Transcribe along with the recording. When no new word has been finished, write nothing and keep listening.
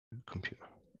computer.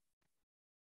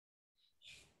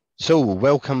 So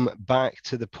welcome back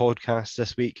to the podcast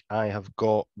this week. I have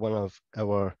got one of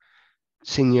our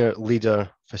senior leader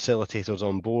facilitators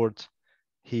on board.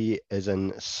 He is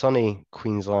in sunny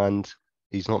Queensland.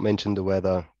 He's not mentioned the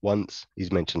weather once,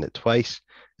 he's mentioned it twice.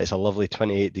 It's a lovely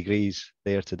 28 degrees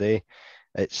there today.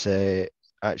 It's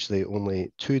actually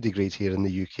only 2 degrees here in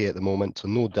the UK at the moment, so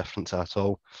no difference at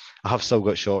all. I have still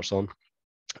got shorts on.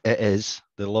 It is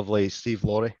the lovely Steve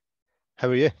Lawie. How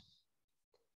are you?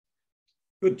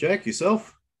 Good, Jack.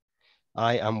 Yourself?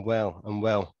 I am well. I'm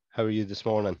well. How are you this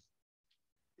morning?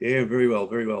 Yeah, very well,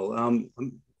 very well.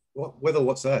 What weather?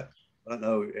 What's that? I don't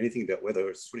know anything about weather.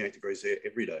 It's 28 degrees here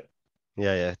every day.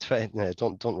 Yeah.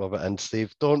 Don't rub it in,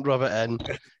 Steve. Don't rub it in.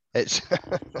 It's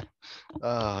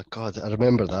oh God, I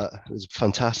remember that. It was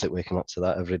fantastic waking up to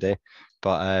that every day.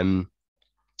 But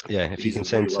yeah, if It you is can a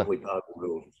very sense lovely part of the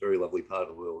world. It's a very lovely part of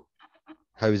the world.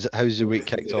 how's your week Always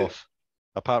kicked there. off?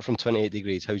 Apart from 28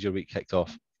 degrees, how's your week kicked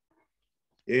off?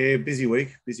 Yeah, busy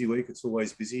week. Busy week. It's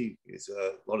always busy. There's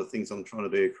a lot of things I'm trying to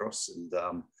be across,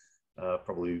 and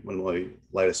probably one of my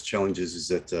latest challenges is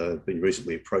that I've been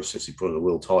recently approached to actually put on the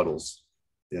world titles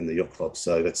in the yacht club.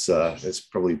 So that's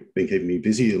probably been keeping me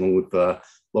busy, along with a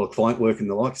lot of client work and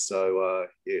the like. So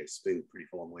yeah, it's been a pretty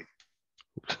full-on week.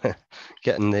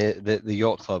 Getting the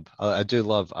yacht club. I do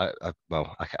love. I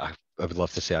would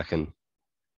love to say I can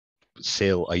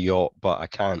sail a yacht, but I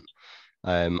can't.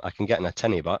 I can get in a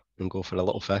tinny butt and go for a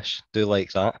little fish. Do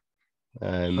like that.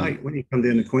 Mate, when you come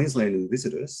down to Queensland and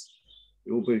visit us,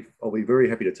 I'll be very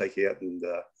happy to take you out and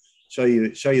show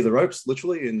you the ropes,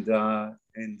 literally, and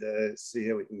see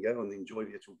how we can go and enjoy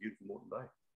the actual beautiful Moreton Bay.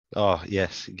 Oh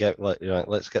yes,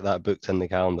 let's get that booked in the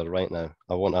calendar right now.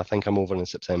 I think I'm over in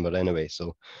September anyway,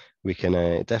 so we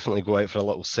can definitely go out for a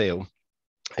little sail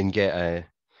and get.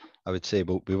 I would say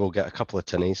we will get a couple of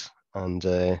tinnies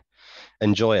and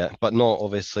enjoy it, but not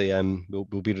obviously.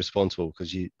 We'll be responsible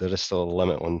because there is still a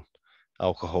limit on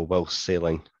alcohol whilst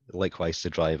sailing. Likewise to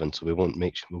driving, so we'll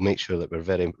make sure that we're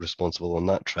very responsible on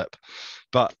that trip.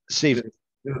 But Steve,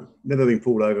 never been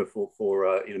pulled over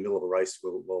for in the middle of a race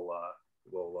while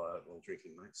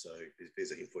drinking, mate. So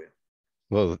there's a hint for you.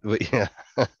 Well, yeah,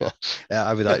 yeah,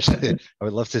 I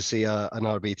would love to see an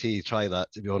RBT try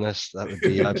that. To be honest, that would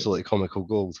be absolutely comical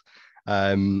gold.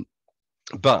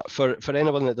 But for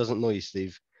anyone that doesn't know you,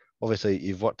 Steve, obviously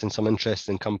you've worked in some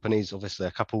interesting companies. Obviously,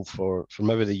 a couple for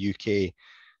maybe the UK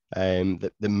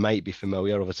that might be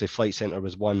familiar. Obviously, Flight Centre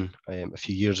was one a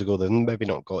few years ago. They've maybe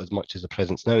not got as much as a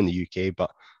presence now in the UK, but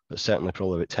certainly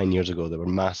probably about 10 years ago they were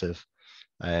massive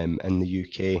in the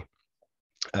UK.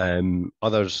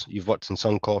 Others, you've worked in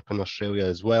Suncorp in Australia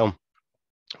as well,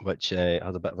 which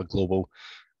has a bit of a global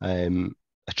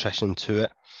attrition to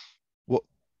it.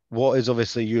 What is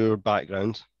obviously your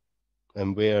background,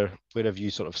 and where have you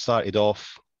sort of started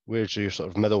off? Where's your sort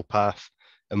of middle path,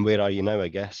 and where are you now, I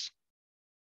guess?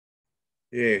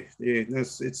 Yeah.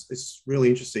 It's really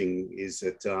interesting. Is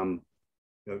that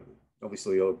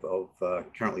obviously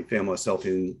I've currently found myself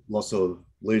in lots of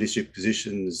leadership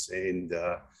positions and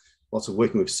lots of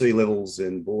working with C-levels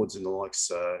and boards and the likes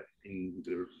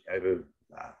over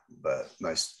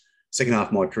most second half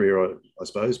of my career, I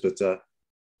suppose. But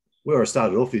where I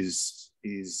started off is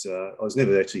I was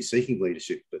never actually seeking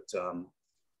leadership, but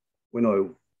when I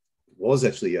was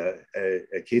actually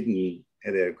a kid and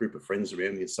had a group of friends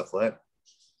around me and stuff like that,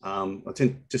 I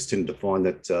tended to find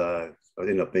that I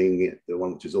ended up being the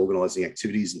one which was organising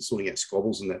activities and sorting out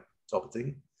squabbles and that type of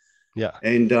thing. Yeah.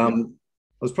 And I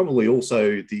was probably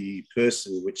also the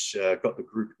person which got the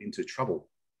group into trouble.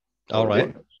 All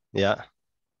right. Yeah.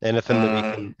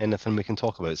 Anything we can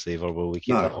talk about, Steve, or will we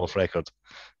keep that off record?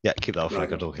 Yeah, keep that off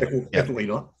record. Okay. Definitely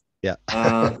not. Yeah.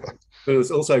 But it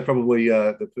was also probably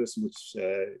the person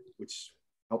which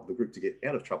helped the group to get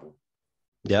out of trouble.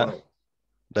 Yeah. Well.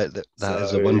 That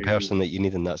is the one person that you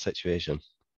need in that situation.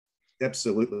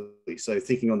 Absolutely. So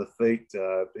thinking on the feet,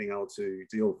 being able to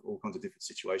deal with all kinds of different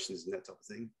situations and that type of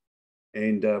thing.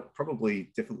 And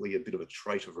probably definitely a bit of a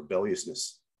trait of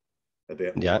rebelliousness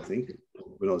about me, I think,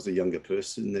 when I was a younger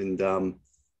person. And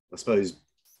I suppose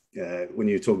when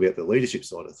you talk about the leadership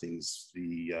side of things,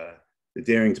 the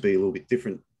daring to be a little bit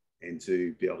different and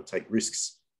to be able to take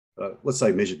risks, let's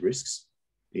say measured risks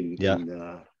in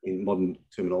modern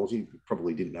terminology. We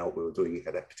probably didn't know what we were doing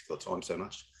at that particular time so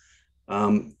much.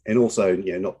 And also,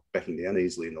 not backing down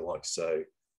easily and the like. So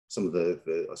some of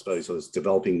the I suppose I was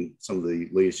developing some of the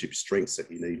leadership strengths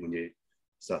that you need when you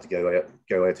start to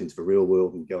go out into the real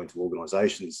world and go into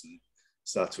organisations and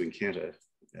start to encounter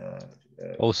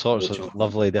all sorts of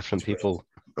lovely different people.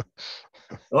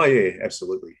 Oh yeah,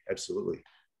 absolutely.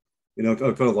 I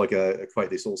kind of like equate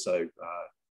this also.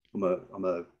 I'm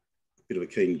a bit of a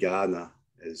keen gardener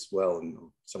as well, and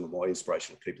some of my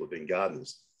inspirational people have been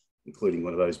gardeners, including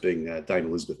one of those being Dame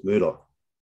Elizabeth Murdoch.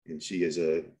 And she has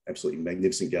an absolutely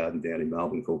magnificent garden down in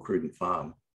Melbourne called Cruden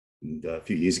Farm. And a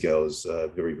few years ago, I was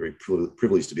very, very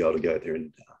privileged to be able to go out there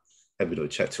and have a bit of a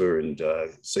chat to her and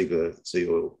see her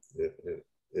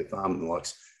farm and the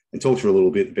likes, and talk to her a little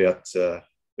bit about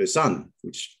her son,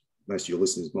 which most of your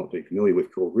listeners might be familiar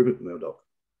with, called Rupert Murdoch.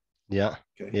 Yeah,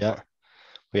 okay. Yeah.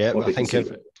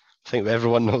 I think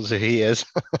everyone knows who he is.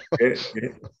 Yeah.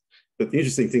 But the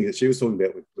interesting thing that she was talking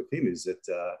about with him is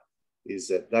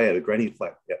that they had a granny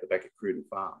flat out the back of Cruden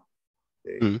Farm,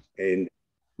 and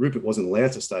Rupert wasn't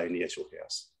allowed to stay in the actual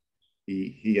house.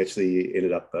 He actually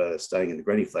ended up staying in the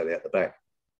granny flat out the back.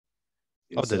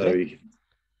 And did he?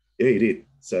 He did.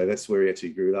 So that's where he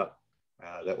actually grew up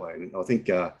that way. And I think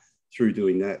through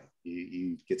doing that,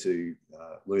 you get to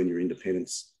learn your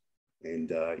independence,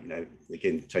 and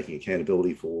again, taking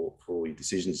accountability for your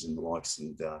decisions and the likes,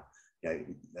 and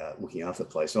looking after the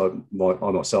place. I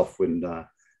myself, when I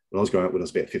was growing up, when I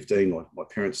was about 15, my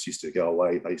parents used to go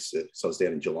away. So I was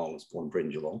down in Geelong. I was born and bred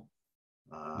in Geelong.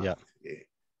 Yeah.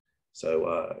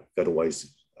 So that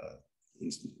always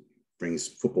brings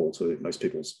football to most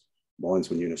people's minds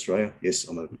when you're in Australia. Yes,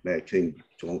 I'm a mad keen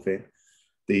Geelong fan.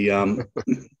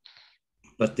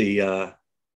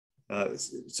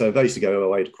 So they used to go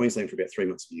away to Queensland for about 3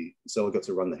 months a year. So I got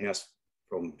to run the house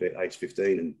from about age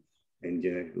 15 and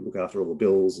look after all the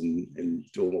bills and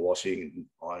do all the washing and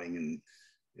ironing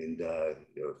and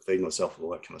feed myself and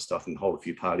all that kind of stuff, and hold a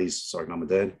few parties. Sorry, mum and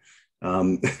dad.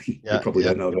 You probably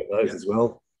don't know about those as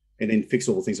well. And then fix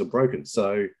all the things that are broken.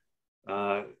 So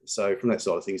from that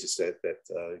side of things, just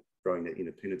that growing that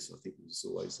independence, I think, was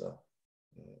always a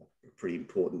pretty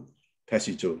important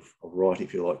passage of right,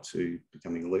 if you like, to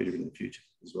becoming a leader in the future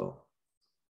as well.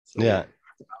 So, I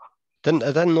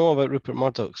didn't know about Rupert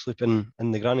Murdoch sleeping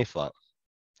in the granny flat.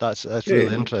 That's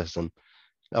really interesting.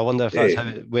 I wonder if that's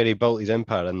where he built his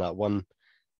empire, in that one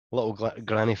little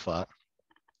granny flat,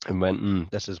 and went,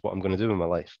 this is what I'm going to do with my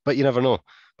life. But you never know.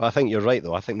 But I think you're right,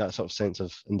 though. I think that sort of sense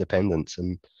of independence,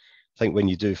 and I think when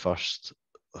you do first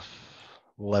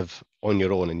live on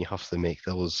your own and you have to make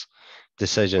those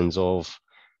decisions of,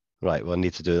 right, well, I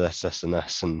need to do this, this, and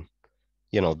this, and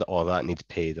that needs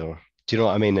paid, or do you know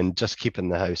what I mean? And just keeping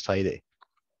the house tidy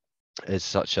is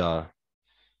such a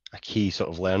key sort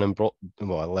of learning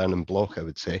block, I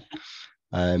would say.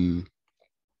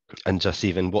 And just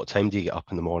even what time do you get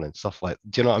up in the morning, stuff like,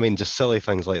 do you know what I mean? Just silly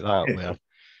things like that, where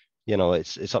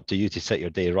it's up to you to set your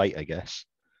day right, I guess.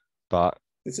 But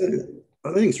I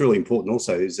think it's really important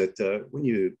also is that when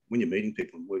you're meeting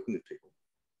people and working with people,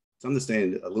 to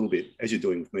understand a little bit, as you're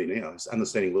doing with me now, is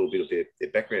understanding a little bit of their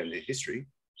background, their history,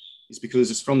 is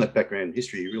because it's from that background and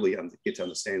history you really get to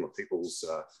understand what people's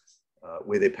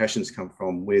where their passions come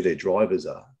from, where their drivers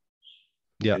are.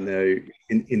 Yeah. And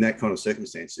in that kind of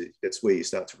circumstance, that's where you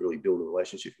start to really build a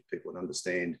relationship with people and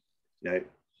understand,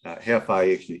 how far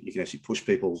you can actually push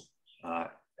people,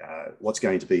 what's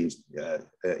going to be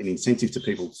an incentive to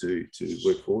people to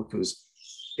work forward, because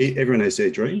everyone has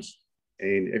their dreams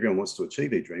and everyone wants to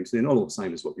achieve their dreams. They're not all the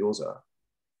same as what yours are.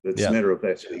 But it's a matter of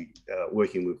actually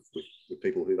working with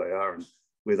people who they are and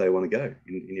where they want to go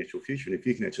in the actual future. And if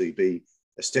you can actually be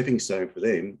a stepping stone for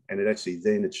them, and it actually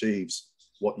then achieves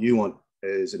what you want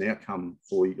as an outcome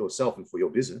for yourself and for your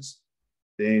business,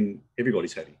 then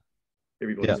everybody's happy.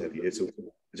 Everybody's happy. It's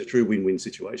a true win-win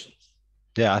situation.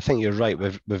 Yeah, I think you're right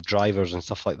with drivers and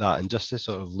stuff like that. And just to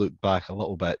sort of look back a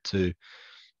little bit to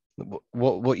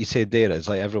what you said there, is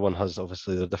like everyone has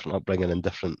obviously their different upbringing and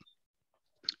different,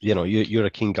 you're a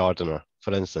keen gardener,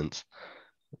 for instance.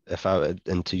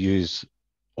 And to use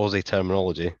Aussie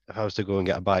terminology, if I was to go and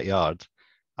get a backyard,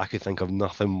 I could think of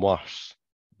nothing worse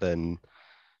than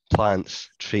plants,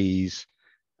 trees.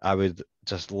 I would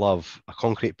just love a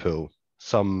concrete pool,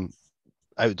 some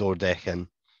outdoor decking,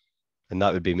 and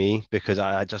that would be me, because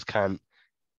I just can't,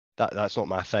 that's not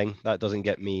my thing. That doesn't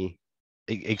get me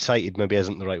excited, maybe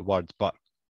isn't the right word, but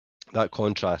that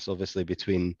contrast obviously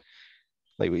between,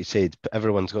 like what you said,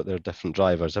 everyone's got their different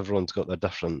drivers, everyone's got their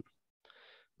different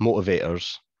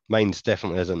motivators. Mine's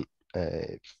definitely isn't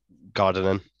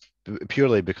gardening,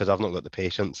 purely because I've not got the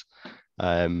patience,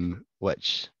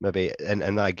 which maybe,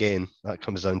 and again, that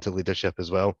comes down to leadership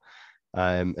as well,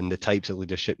 and the types of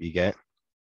leadership you get.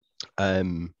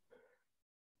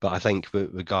 But I think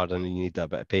with gardening, you need that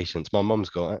bit of patience. My mum's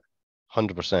got it,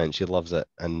 100%. She loves it,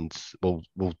 and will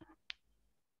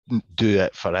do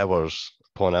it for hours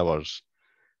upon hours,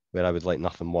 where I would like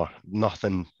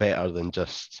nothing better than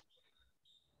just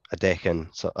a decking,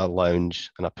 so a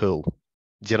lounge, and a pool.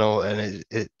 Do you know? And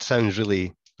it sounds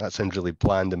really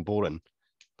bland and boring.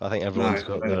 But I think No, everyone's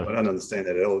got their I don't understand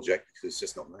that at all, Jack, because it's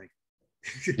just not me.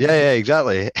 yeah,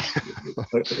 exactly. I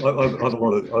have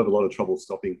a lot of trouble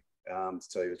stopping, to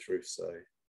tell you the truth. So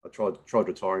I tried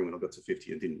retiring when I got to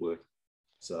 50 and it didn't work.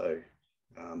 So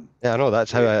Yeah, I know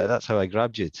yeah, that's how I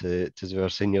grabbed you to do our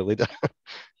senior leader.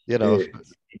 You know, yeah,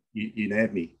 you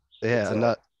nabbed me. But yeah, and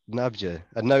that nabbed you.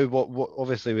 And now what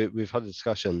obviously we've had a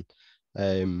discussion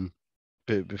um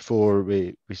before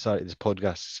we started this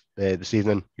podcast this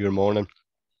evening, your morning.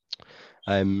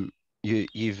 Um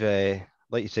you've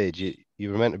like you said, you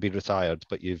were meant to be retired,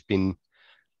 but you've been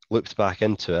looped back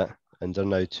into it and are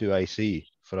now 2IC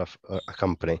for a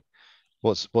company.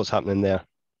 What's happening there?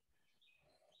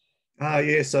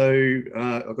 yeah, so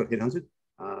I got headhunted.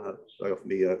 They offered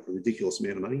me a ridiculous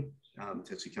amount of money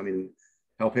to actually come in and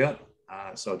help out.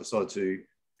 So I decided to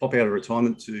pop out of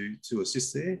retirement to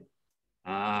assist there.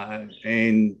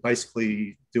 And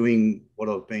basically doing what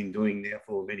I've been doing now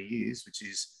for many years, which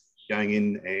is going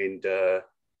in and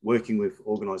working with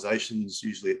organisations,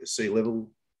 usually at the C level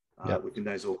Yep. within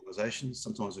those organisations,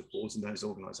 sometimes with boards in those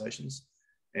organisations,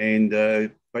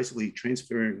 and basically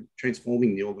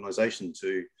transforming the organisation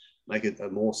to make it a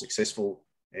more successful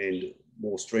and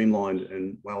more streamlined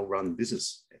and well-run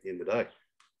business at the end of the day.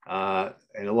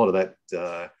 And a lot of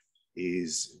that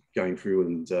is going through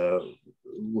and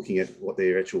looking at what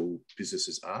their actual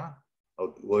businesses are. I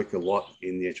work a lot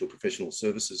in the actual professional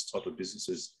services type of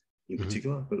businesses in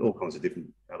particular, but all kinds of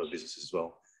different other businesses as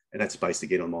well. And that's based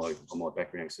again on my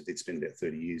background, because I did spend about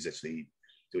 30 years actually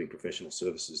doing professional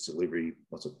services delivery,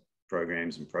 lots of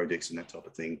programs and projects and that type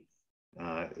of thing,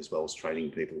 as well as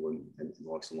training people and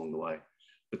likes along the way.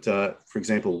 But for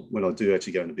example, when I do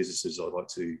actually go into businesses, I like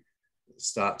to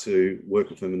start to work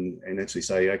with them and actually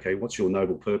say, okay, what's your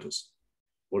noble purpose?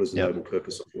 What is the noble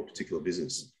purpose of your particular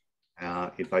business?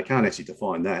 If they can't actually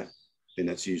define that, then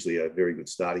that's usually a very good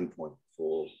starting point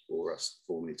for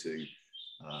me to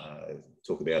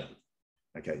talk about,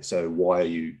 okay, so why are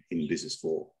you in business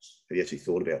for? Have you actually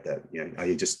thought about that? You know,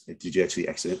 did you actually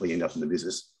accidentally end up in the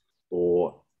business?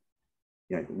 Or,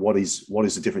 you know, what is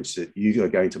the difference that you are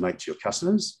going to make to your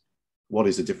customers? What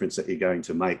is the difference that you're going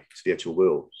to make to the actual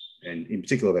world? And in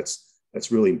particular,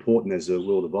 that's really important as the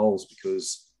world evolves,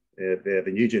 because the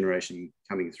new generation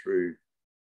coming through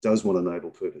does want a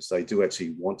noble purpose. They do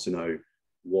actually want to know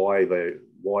why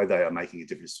they are making a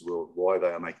difference to the world, why they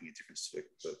are making a difference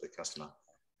to the customer.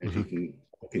 And if you can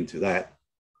look into that,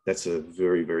 that's a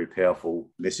very, very powerful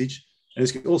message. And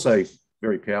it's also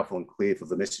very powerful and clear for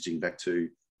the messaging back to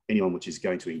anyone which is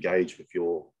going to engage with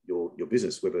your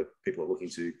business, whether people are looking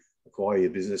to acquire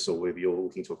your business or whether you're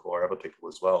looking to acquire other people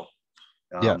as well.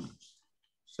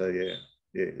 So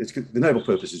it's good. The noble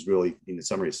purpose is really, in the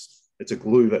summary, it's a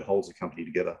glue that holds a company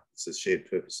together. It's a shared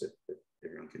purpose that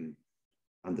everyone can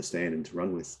understand and to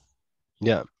run with.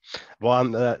 Yeah, well,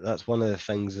 that's one of the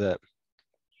things that,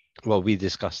 well, we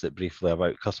discussed it briefly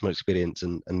about customer experience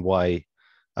and why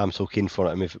I'm so keen for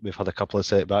it. And we've had a couple of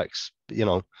setbacks, you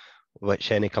know,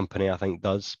 which any company I think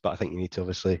does, but I think you need to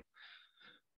obviously,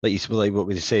 like what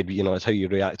we said, you know, it's how you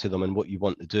react to them and what you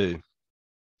want to do,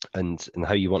 and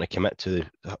how you want to commit to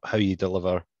how you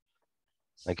deliver,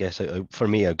 I guess, for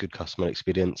me, a good customer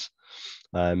experience.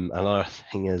 Another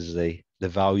thing is the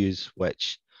values,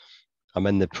 which I'm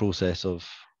in the process of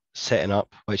setting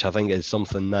up, which I think is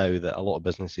something now that a lot of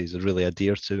businesses really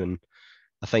adhere to. And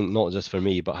I think not just for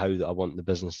me, but how I want the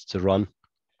business to run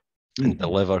and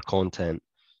deliver content,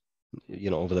 you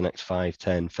know, over the next 5,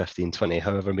 10, 15, 20,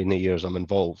 however many years I'm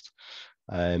involved.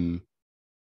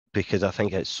 Because I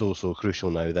think it's so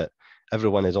crucial now that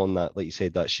everyone is on that, like you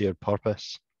said, that shared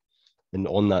purpose and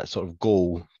on that sort of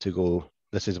goal to go,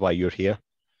 this is why you're here.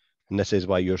 And this is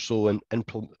why you're so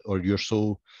you're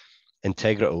so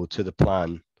integral to the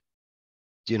plan.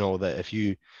 You know, that if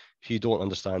you don't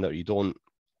understand it, or you don't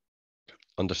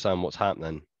understand what's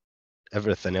happening,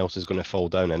 everything else is going to fall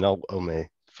down. And ultimately,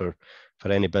 for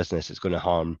any business, it's going to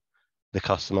harm the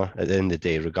customer at the end of the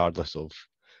day, regardless of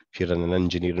if you're in an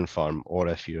engineering firm or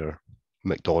if you're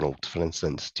McDonald's, for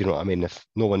instance. Do you know what I mean? If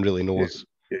no one really knows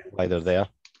why they're there,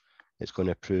 it's going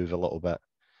to prove a little bit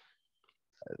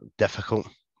difficult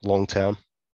long term.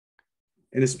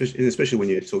 And especially when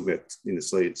you talk about in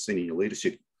the senior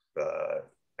leadership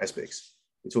aspects,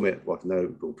 you talk about like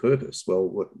noble purpose.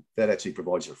 Well, that actually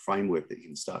provides you a framework that you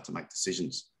can start to make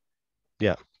decisions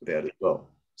about it well.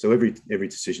 So every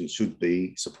decision should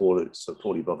be supportive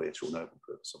of the actual noble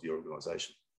purpose of your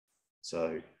organisation.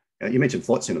 So you mentioned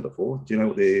Flight Centre before. Do you know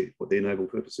what their noble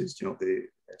purpose is? Do you know what their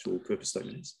actual purpose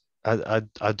statement is?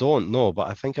 I don't know, but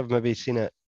I think I've maybe seen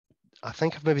it I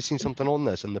think I've maybe seen something on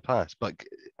this in the past, but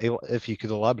if you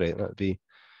could elaborate, that would be.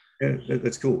 Yeah,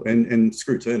 that's cool. And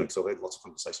Screw Turner, because I've had lots of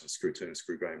conversations with Screw Turner,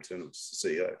 Screw Graham Turner, which is the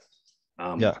CEO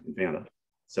Yeah. and founder.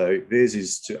 So theirs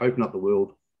is to open up the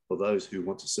world for those who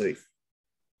want to see.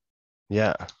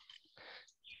 Yeah.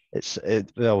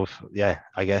 Well, yeah,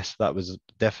 I guess that was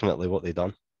definitely what they done,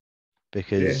 Yeah,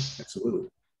 because absolutely.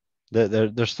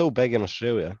 they're still big in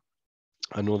Australia.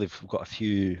 I know they've got a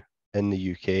few in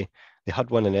the UK. They had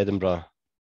one in Edinburgh.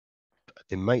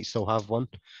 They might still have one,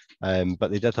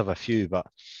 but they did have a few. But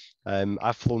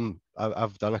I've done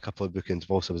a couple of bookings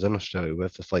whilst I was in Australia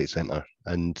with the flight centre,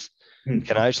 and you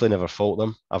can actually never fault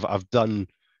them. I've done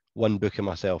one booking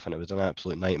myself, and it was an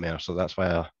absolute nightmare. So that's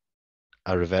why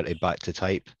I reverted back to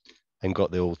type and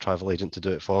got the old travel agent to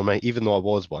do it for me, even though I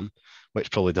was one,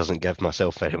 which probably doesn't give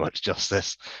myself very much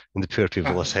justice. And the poor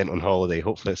people I sent on holiday,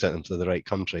 hopefully it sent them to the right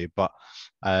country. But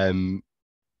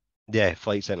yeah,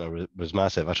 Flight Centre was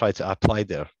massive. I applied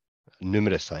there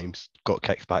numerous times, got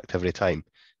kicked back every time.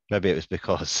 Maybe it was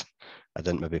because I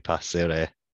didn't maybe pass their,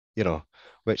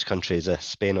 which country is this,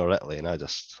 Spain or Italy? And I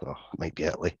just, it might be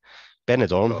Italy.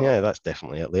 Benidorm, yeah, that's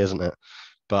definitely Italy, isn't it?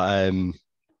 But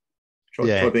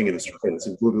try being in Australia. It's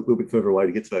a little bit further away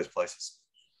to get to those places.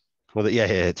 Well, yeah,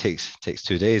 it takes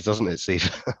 2 days, doesn't it, Steve?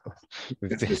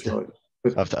 That's right.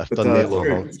 I've done the long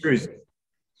haul.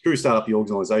 Screw started up the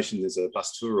organisation as a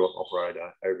bus tour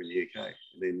operator over in the UK.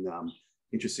 And then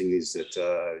interesting is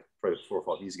that probably 4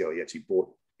 or 5 years ago,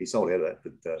 he sold out of that,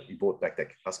 but he bought back that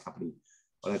bus company.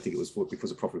 I don't think it was because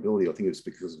of profitability. I think it was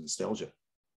because of nostalgia.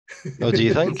 Oh, do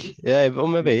you think? Yeah, well,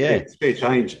 maybe, yeah. It's fair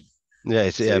change. Yeah,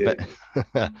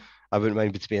 but I wouldn't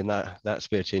mind to be in that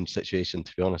spare change situation,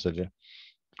 to be honest with you.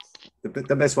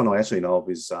 The best one I actually know of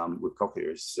is with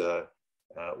Cochlear is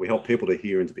we help people to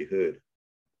hear and to be heard.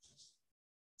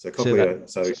 So Cochlear,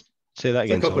 say that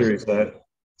again.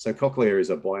 Cochlear is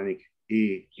a bionic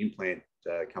ear implant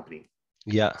company.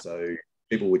 Yeah. So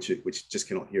people which just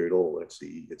cannot hear at all,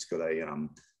 actually, it's got a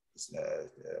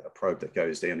probe that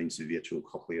goes down into the actual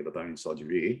cochlea, the bone inside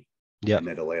your ear. Yeah. And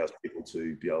that allows people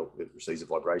to be able to receive the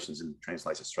vibrations and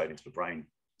translates it straight into the brain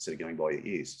instead of going by your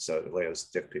ears. So it allows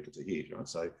deaf people to hear, right?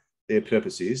 So their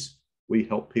purpose is we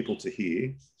help people to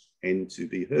hear and to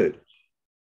be heard.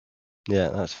 Yeah,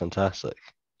 that's fantastic.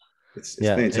 It's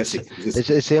fantastic.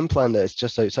 It's the implant that it's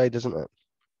just outside, isn't it?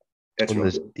 That's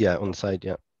right. On the side,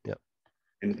 yeah.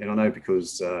 And I know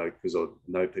because I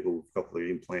know people with cochlear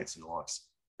implants and the likes,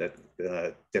 that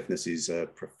deafness is a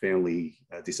profoundly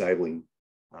disabling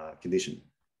condition.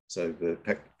 So the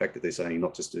fact that they're saying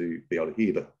not just to be able to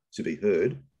hear, but to be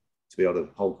heard, to be able to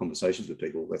hold conversations with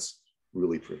people, that's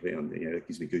really profound. It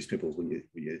gives me goosebumps when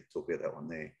you talk about that one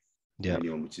there. Yeah.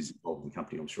 Anyone which is involved in the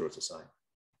company, I'm sure it's the same.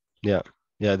 Yeah.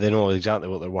 Yeah, they know exactly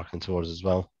what they're working towards as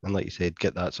well. And like you said,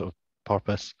 get that sort of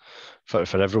purpose for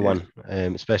everyone,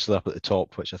 especially up at the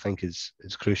top, which I think is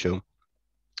crucial.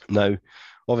 Now,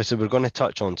 obviously, we're going to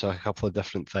touch on to a couple of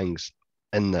different things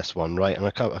in this one, right? And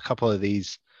a couple of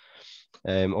these,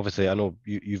 obviously, I know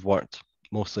you've worked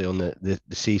mostly on the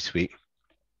C-suite.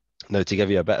 Now, to give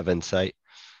you a bit of insight,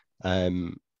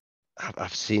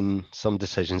 I've seen some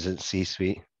decisions in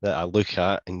C-suite that I look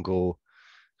at and go,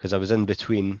 because I was in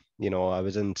between, I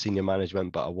was in senior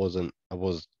management, but I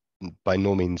was by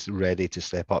no means ready to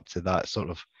step up to that sort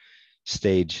of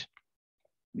stage.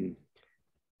 Mm.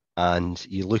 And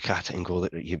you look at it and go,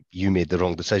 you made the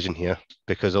wrong decision here,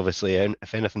 because obviously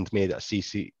if anything's made at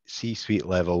a C-suite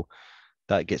level,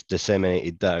 that gets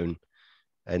disseminated down.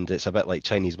 And it's a bit like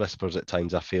Chinese whispers at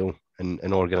times, I feel,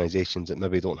 in organizations that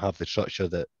maybe don't have the structure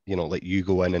that, like you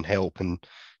go in and help and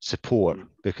support,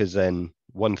 because then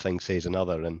one thing says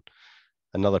another and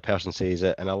another person says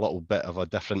it in a little bit of a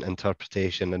different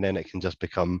interpretation, and then it can just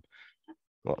become,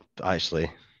 well,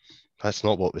 actually, that's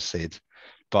not what was said.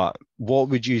 But what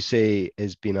would you say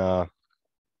has been a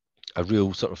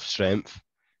real sort of strength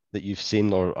that you've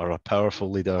seen, or a powerful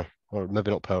leader, or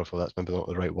maybe not powerful, that's maybe not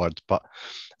the right word, but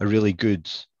a really good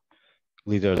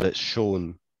leader that's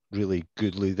shown really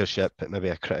good leadership at maybe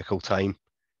a critical time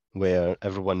where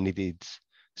everyone needed,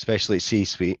 especially at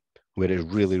C-suite, where it's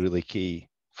really, really key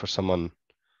for someone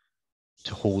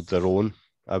to hold their own,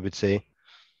 I would say.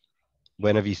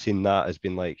 When have you seen that as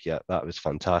been like, yeah, that was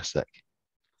fantastic?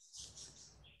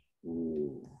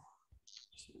 Ooh.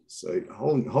 So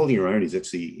holding your own is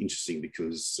actually interesting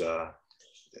because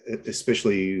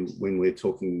especially when we're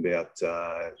talking about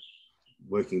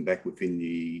working back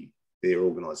within their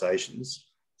organisations,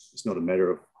 it's not a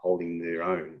matter of holding their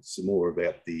own. It's more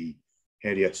about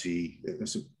how do you actually,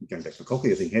 going back to the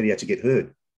Cochlear thing, how do you actually get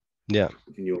heard? Yeah.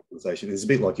 In your organisation, it's a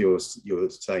bit like you were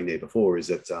saying there before. Is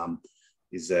that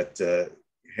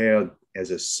how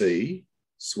as a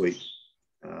C-suite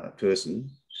person,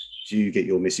 do you get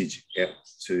your message out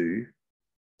to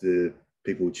the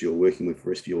people which you're working with for the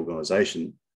rest of your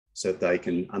organisation so that they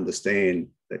can understand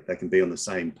that they can be on the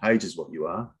same page as what you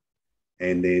are,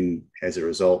 and then as a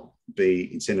result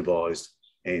be incentivised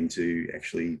and to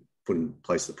actually put in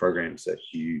place the programs that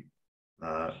you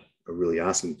are really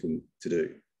asking them to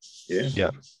do. Yeah? Yeah.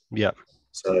 Yeah.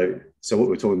 So what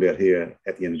we're talking about here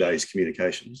at the end of the day is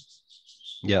communication.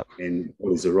 Yeah. And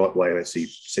what is the right way of actually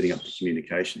setting up the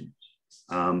communication.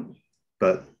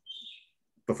 But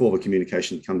before the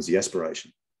communication comes the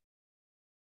aspiration.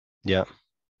 Yeah.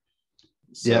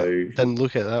 So, yeah. Didn't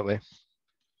look at it that way.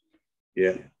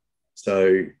 Yeah.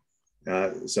 So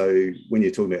when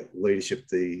you're talking about leadership,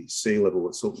 the C level,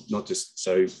 it's not just,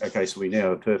 so we now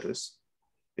have a purpose.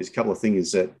 There's a couple of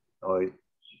things that I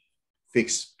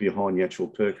fix behind the actual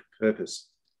purpose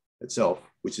itself,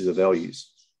 which is the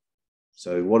values.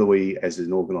 So what are we as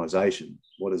an organisation?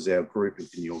 What is our group in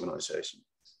the organisation?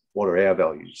 What are our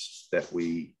values that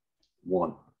we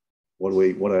want? What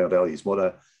are our values?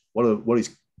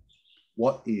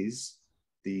 What is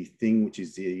the thing which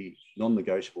is the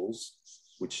non-negotiables,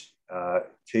 which are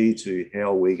key to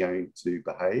how we're going to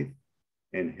behave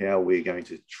and how we're going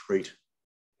to treat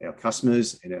our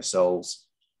customers and ourselves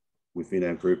within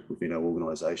our group, within our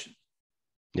organisation.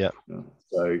 Yeah.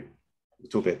 So we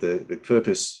talk about the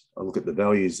purpose. I look at the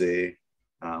values there.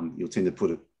 You'll tend to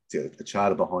put a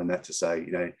charter behind that to say,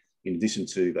 in addition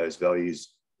to those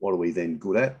values, what are we then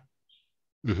good at?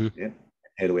 Mm-hmm. Yeah.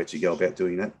 How do we actually go about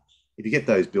doing that? If you get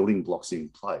those building blocks in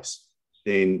place,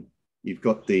 then you've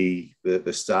got the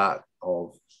start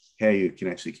of how you can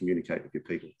actually communicate with your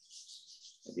people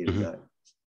at the end of the day.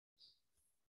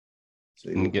 So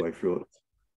you work your way through it.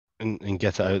 And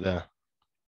get it out there.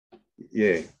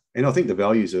 Yeah. And I think the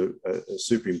values are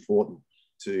super important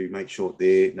to make sure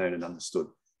they're known and understood,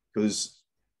 because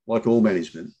like all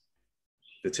management,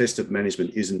 the test of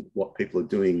management isn't what people are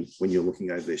doing when you're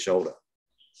looking over their shoulder.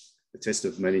 The test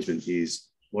of management is,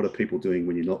 what are people doing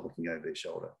when you're not looking over their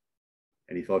shoulder?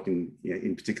 And if I can,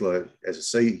 in particular, as a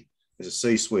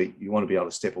C-suite, you want to be able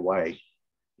to step away.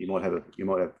 You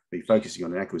might be focusing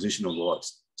on an acquisition or the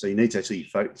likes. So you need to actually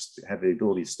have the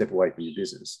ability to step away from your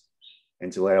business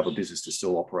and to allow the business to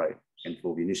still operate, and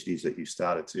for the initiatives that you've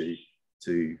started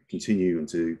to continue and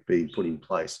to be put in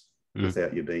place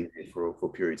without you being there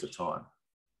for periods of time.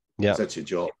 Yeah, so that's your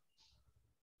job.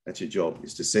 That's your job,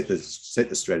 is to set the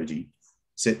strategy,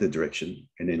 set the direction,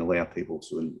 and then allow people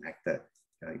to enact that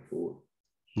going forward.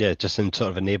 Yeah, just sort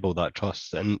of enable that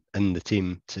trust in the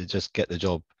team to just get the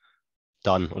job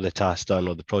done, or the task done,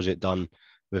 or the project done,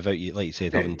 without you, like you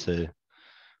said, having to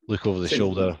look over the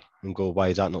shoulder and go, why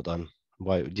is that not done?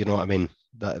 Why, do you know what I mean?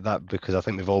 That because I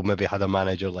think we've all maybe had a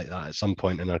manager like that at some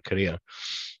point in our career,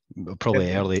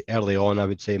 probably early on, I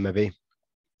would say, maybe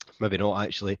not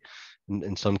actually,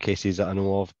 in some cases that I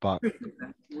know of, but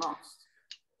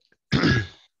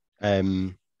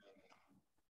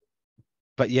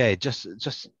but yeah,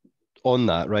 just on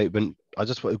that, right? When I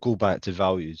just want to go back to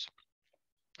values,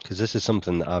 because this is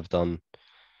something that I've done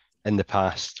in the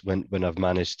past when I've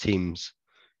managed teams,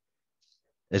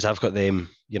 is I've got them,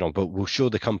 but we'll show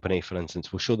the company, for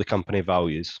instance, we'll show the company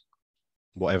values,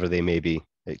 whatever they may be.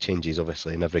 It changes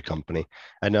obviously in every company,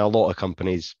 and a lot of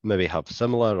companies maybe have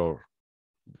similar, or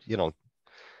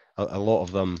a lot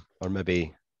of them are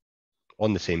maybe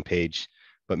on the same page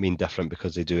but mean different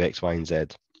because they do X, Y, and Z.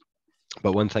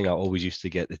 But one thing I always used to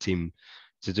get the team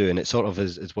to do, and it sort of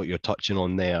is what you're touching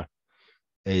on there,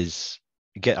 is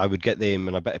I would get them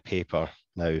in a bit of paper.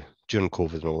 Now, during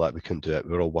COVID and all that, we couldn't do it.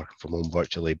 We were all working from home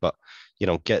virtually, but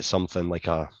get something like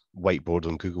a whiteboard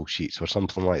on Google Sheets or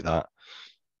something like that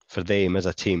for them as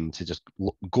a team to just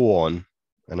go on.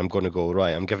 And I'm going to go,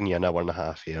 right, I'm giving you an hour and a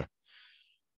half here.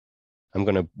 I'm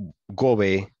going to go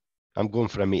away. I'm going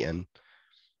for a meeting.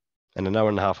 In an hour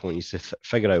and a half, I want you to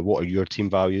figure out what are your team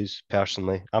values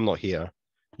personally. I'm not here.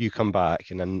 You come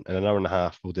back, and in an hour and a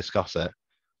half, we'll discuss it.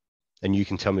 And you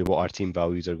can tell me what our team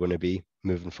values are going to be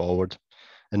moving forward.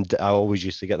 And I always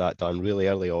used to get that done really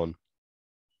early on,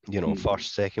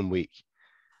 first, second week,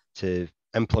 to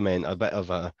implement a bit of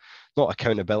not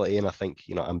accountability. And I think,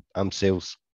 I'm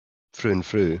sales through and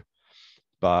through.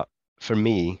 But for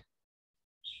me,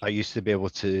 I used to be able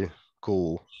to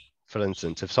go, for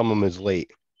instance, if someone was late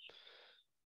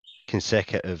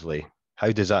consecutively,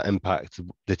 how does that impact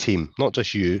the team? Not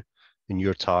just you and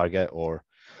your target, or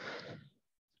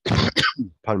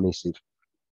pardon me, Steve.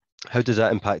 How does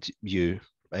that impact you?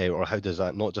 Or how does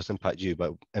that not just impact you,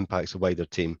 but impacts the wider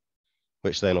team,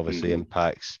 which then obviously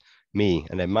impacts me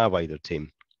and then my wider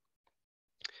team?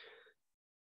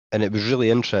 And it was really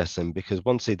interesting because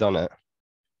once they done it,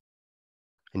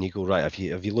 and you go, right, have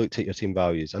you looked at your team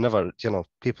values? I never,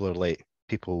 people are late.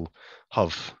 People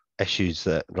have issues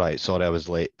that, right, sorry, I was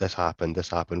late. This happened,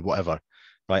 whatever.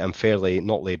 Right. I'm fairly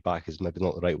not laid back is maybe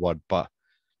not the right word, but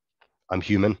I'm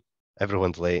human.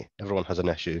 Everyone's late. Everyone has an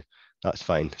issue. That's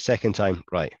fine. Second time,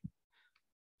 right.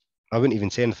 I wouldn't even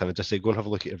say anything. I'd just say, go and have a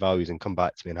look at your values and come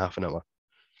back to me in half an hour.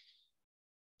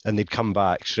 And they'd come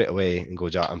back straight away and go,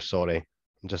 Jack, I'm sorry.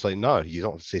 I'm just like, no, you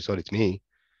don't have to say sorry to me.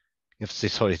 You have to say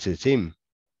sorry to the team.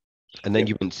 And then Yep.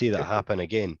 you wouldn't see that happen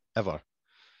again, ever.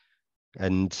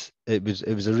 And it was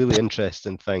a really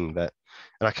interesting thing that,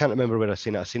 and I can't remember where I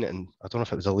seen it. I seen it in, I don't know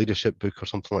if it was a leadership book or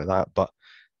something like that, but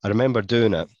I remember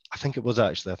doing it. I think it was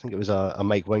a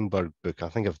Mike Wingberg book. I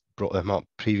think I've brought him up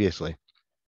previously,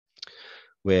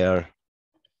 where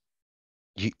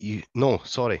no,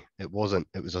 sorry, it wasn't.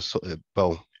 It was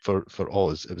well, for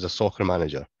Oz, it was a soccer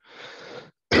manager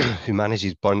who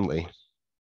manages Burnley,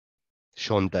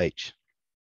 Sean Dyche.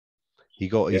 He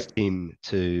got his Yep. team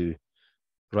to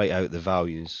write out the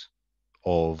values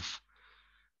of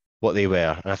what they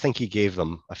were, and I think he gave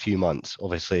them a few months.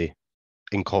 Obviously,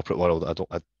 in corporate world,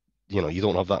 you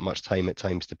don't have that much time at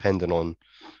times, depending on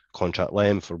contract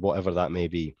length or whatever that may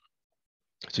be.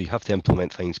 So you have to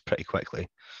implement things pretty quickly.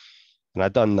 And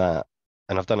I've done that,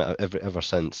 and I've done it ever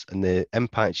since. And the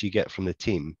impact you get from the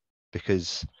team,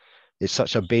 because it's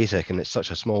such a basic and it's such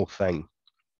a small thing,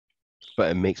 but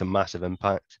it makes a massive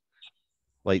impact.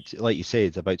 Like you said,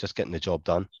 it's about just getting the job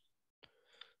done.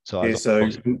 So I Yeah. don't So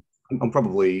know. I'm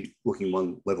probably looking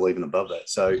one level even above that.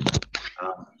 So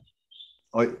um,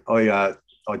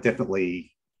 I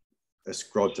definitely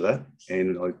ascribe to that,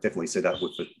 and I definitely set up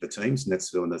with the teams, and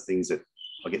that's one of the things that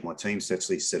I get my teams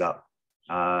actually set up.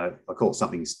 I call it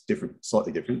something different,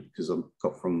 slightly different, because I'm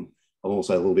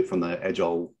also a little bit from the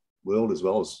agile world as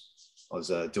well. As I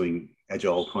was doing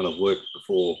agile kind of work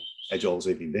before agile was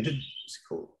even invented. It's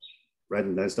called RAD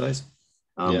in those days.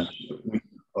 Yeah,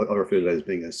 I refer to that as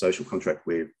being a social contract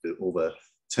where all the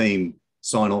team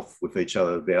sign off with each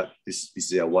other about this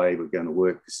is our way we're going to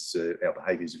work. This is our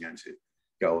behaviours are going to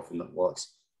go off and the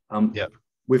likes. yeah,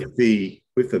 With the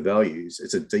values,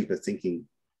 it's a deeper thinking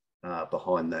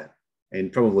behind that.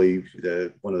 And probably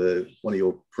one of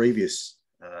your previous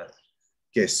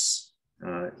guests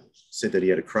said that he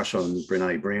had a crush on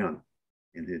Brené Brown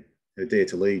and her Dare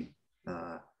to Lead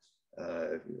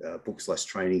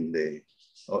book/training there.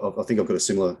 I think I've got a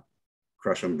similar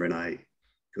crush on Brené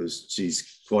because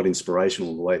she's quite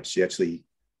inspirational in the way she actually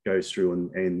goes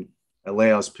through and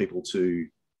allows people to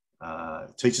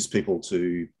teaches people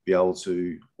to be able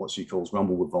to what she calls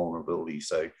rumble with vulnerability.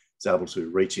 So it's able to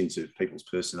reach into people's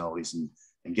personalities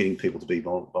and getting people to be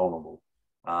vulnerable.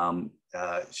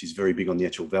 She's very big on the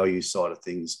actual values side of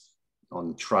things,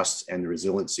 on trust and the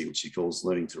resiliency, which she calls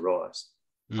learning to rise.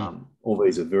 All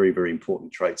these are very, very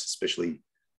important traits, especially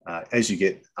as you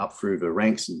get up through the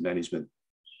ranks in management.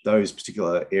 Those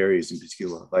particular areas in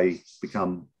particular, they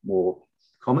become more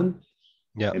common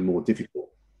yeah, and more difficult.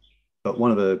 But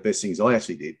one of the best things I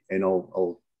actually did, and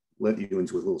I'll let you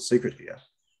into a little secret here,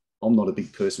 I'm not a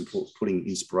big person for putting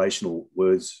inspirational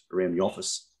words around the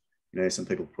office. Some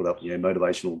people put up,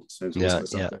 motivational terms, all this yeah, kind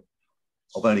of yeah, stuff.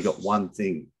 I've only got one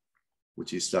thing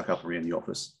which is stuck up around the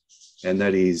office, and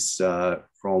that is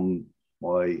from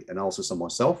my analysis on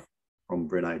myself from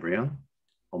Brené Brown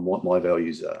on what my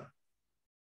values are,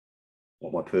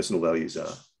 what my personal values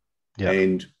are. yeah,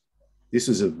 And this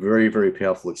is a very, very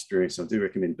powerful experience. I do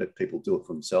recommend that people do it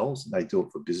for themselves. They do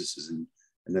it for businesses. And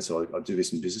that's why I do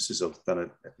this in businesses. I've done it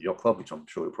at the Yacht Club, which I'm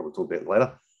sure we'll probably talk about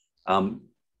later.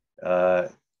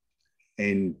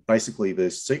 And basically the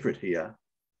secret here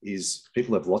is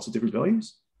people have lots of different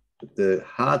values, but the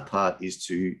hard part is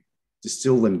to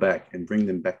distill them back and bring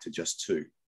them back to just two.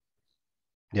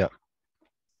 yeah,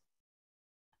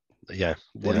 yeah,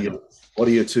 What yeah, are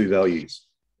your two values?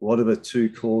 What are the two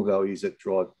core values that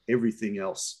drive everything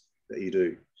else that you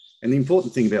do? And the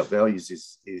important thing about values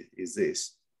is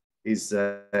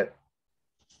that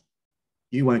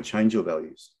you won't change your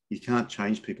values. You can't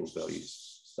change people's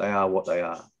values. They are what they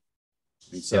are.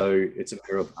 And yeah, so it's a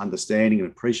matter of understanding and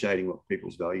appreciating what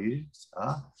people's values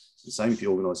are. The same with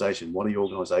your organisation. What are your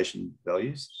organisation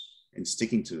values? And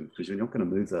sticking to them, because you're not going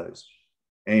to move those.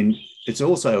 And it's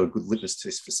also a good litmus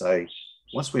test for say,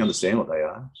 once we understand what they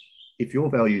are, if your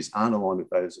values aren't aligned with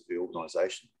those of the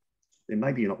organisation, then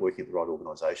maybe you're not working at the right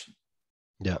organisation.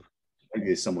 yeah, Maybe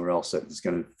there's somewhere else that is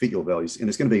going to fit your values, and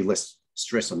it's going to be less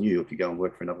stress on you if you go and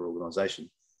work for another organisation,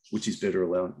 which is better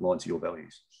aligned to your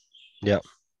values. yeah.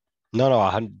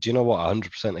 No, do you know what? I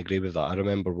 100% agree with that. I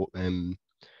remember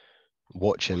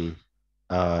watching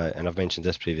and I've mentioned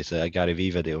this previously, a Gary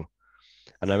Vee video.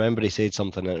 And I remember he said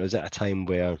something, and it was at a time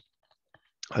where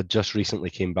I just recently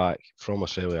came back from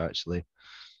Australia, actually,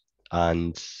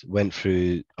 and I went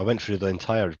through the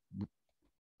entire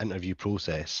interview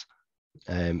process.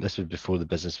 This was before the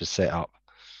business was set up,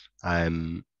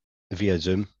 via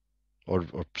Zoom or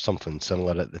something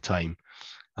similar at the time,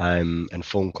 and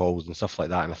phone calls and stuff like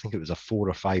that. And I think it was a 4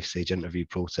 or 5 stage interview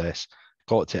process.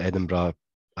 Got to Edinburgh,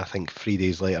 I think 3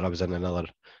 days later, I was in another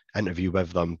interview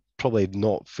with them, probably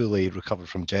not fully recovered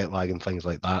from jet lag and things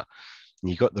like that. And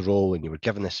you got the role and you were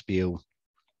given a spiel.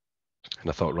 And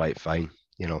I thought, right, fine,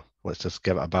 let's just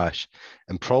give it a bash.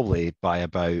 And probably by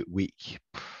about week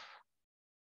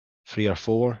 3 or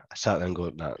 4, I sat there and go,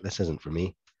 nah, this isn't for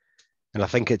me. And I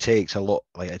think it takes a lot,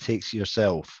 like it takes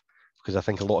yourself, because I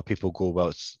think a lot of people go, well,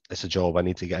 it's a job, I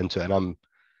need to get into it. And I'm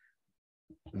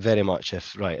very much,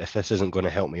 if this isn't going to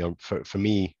help me, or for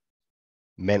me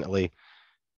mentally,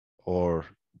 or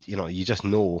you just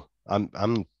know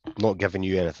I'm not giving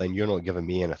you anything, you're not giving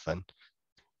me anything.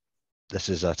 This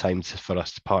is a time for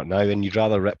us to part now, and you'd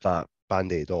rather rip that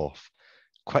band-aid off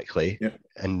quickly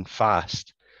and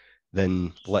fast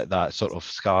than let that sort of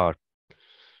scar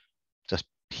just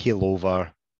heal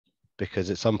over, because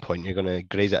at some point you're going to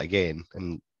graze it again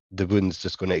and the wound's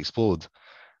just going to explode.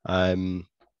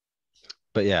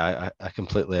 But yeah, I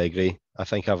completely agree. I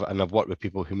think I've worked with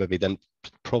people who maybe didn't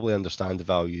probably understand the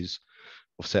values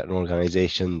of certain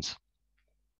organizations,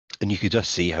 and you could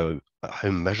just see how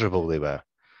miserable they were,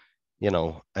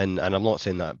 and I'm not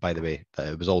saying that, by the way, that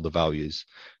it was all the values,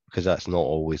 because that's not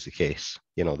always the case.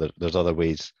 There's other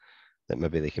ways that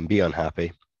maybe they can be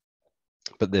unhappy,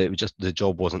 but it was just the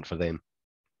job wasn't for them.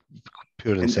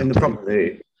 Pure and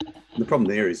the problem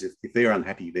there is if they're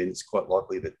unhappy, then it's quite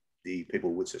likely that the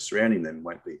people which are surrounding them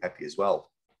won't be happy as well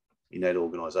in that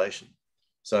organisation.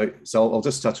 So I'll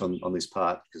just touch on this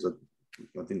part, because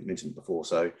I didn't mention it before.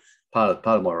 So part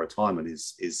of my retirement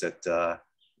is that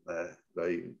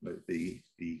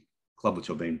the club which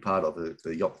I've been part of,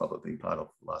 the yacht club I've been part of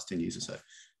for the last 10 years or so,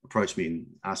 approached me and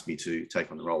asked me to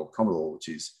take on the role of Commodore, which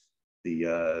is the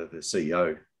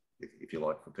CEO, if you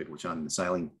like, for people which aren't in the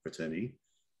sailing fraternity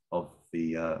of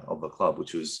the club,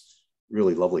 which was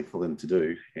really lovely for them to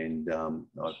do. And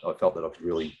I felt that I could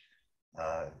really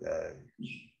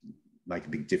make a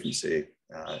big difference there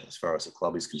as far as the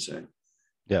club is concerned.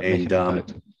 Yeah, and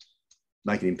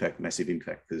make an impact, massive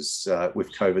impact, because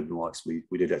with COVID and the likes, we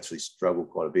did actually struggle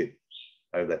quite a bit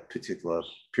over that particular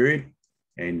period,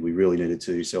 and we really needed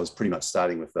to. So I was pretty much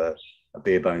starting with a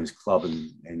bare bones club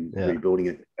and rebuilding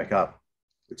it back up,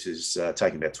 which has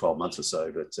taken about 12 months or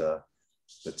so. But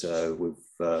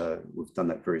we've done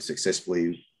that very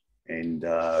successfully, and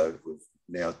we've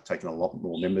now taken a lot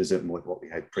more members than what we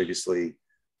had previously.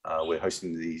 We're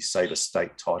hosting the Sabre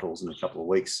State titles in a couple of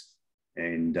weeks,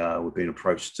 and we've been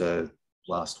approached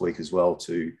last week as well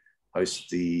to host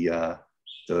the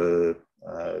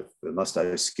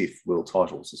Musto Skiff World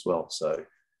titles as well. So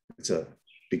it's a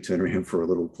big turnaround for a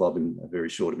little club in a very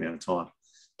short amount of time.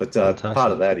 But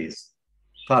part of that is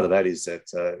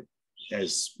that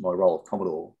as my role of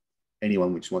Commodore,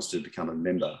 anyone which wants to become a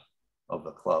member of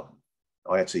the club,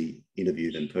 I actually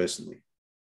interview them personally.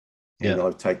 And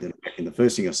I take them back, and the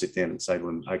first thing I sit down and say to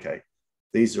them, okay,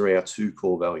 these are our 2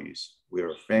 core values. We're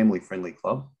a family-friendly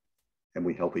club, and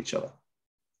we help each other.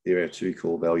 They're our 2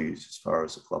 core values as far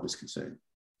as the club is concerned.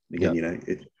 And again,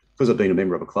 because I've been a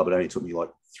member of a club, it only took me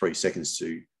like 3 seconds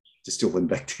to distill them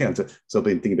back down to. So I've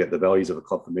been thinking about the values of a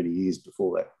club for many years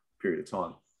before that period of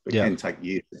time. But it can take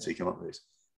years to come up with this.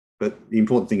 But the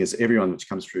important thing is everyone which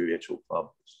comes through the actual club,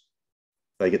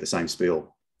 they get the same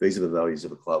spiel. These are the values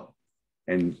of a club.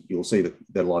 And you'll see that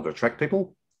that'll either attract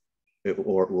people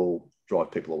or it will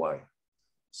drive people away.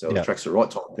 So it attracts the right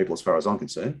type of people as far as I'm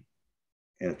concerned,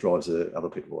 and it drives the other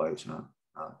people away, which aren't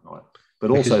right.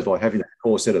 But also by having that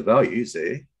core set of values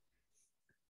there,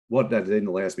 what that then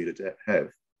allows me to have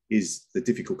is the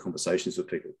difficult conversations with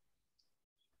people.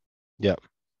 Yeah.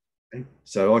 Okay?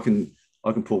 So I can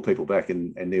pull people back,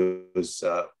 and there was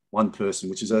one person,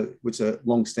 which is a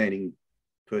long-standing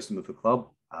person with the club,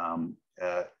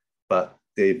 but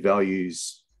their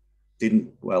values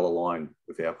didn't well align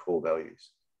with our core values.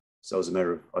 So as a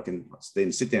matter of, I can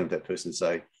then sit down with that person and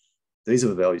say, these are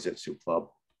the values at your club.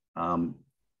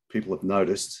 People have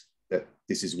noticed that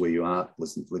this is where you are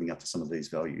living up to some of these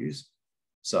values.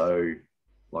 So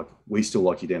like, we still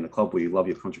like you down the club. We love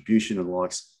your contribution and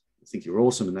likes, I think you're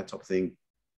awesome and that type of thing.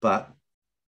 But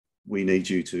we need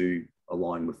you to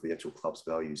align with the actual club's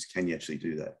values. Can you actually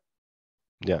do that?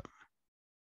 Yeah.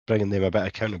 Bringing them a bit of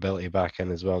accountability back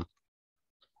in as well.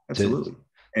 Absolutely.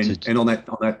 And on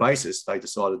that basis, they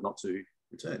decided not to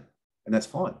return, and that's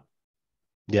fine.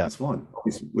 Yeah, That's fine.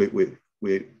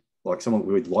 We're like someone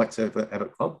we would like to have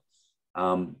at club.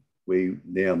 We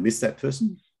now miss that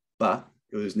person, but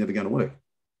it was never going to work.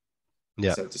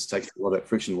 yeah. So it just takes a lot of that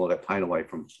friction, a lot of that pain away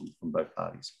from both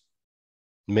parties.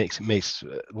 Makes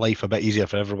life a bit easier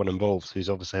for everyone involved, who's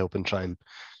obviously helping try and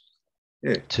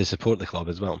to support the club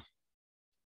as well.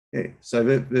 Yeah. So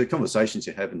the conversations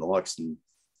you have and the likes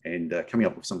and coming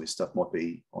up with some of this stuff might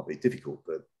be difficult,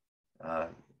 but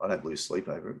I don't lose sleep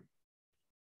over it.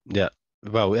 Yeah.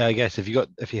 Well, I guess if you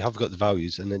have got the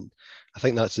values, and then I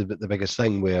think that's the biggest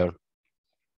thing, where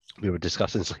we were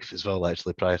discussing sleep as well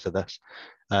actually prior to this,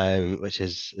 which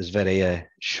is very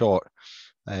short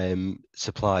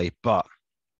supply, but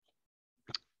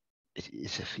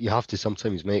you have to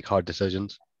sometimes make hard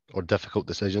decisions or difficult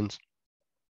decisions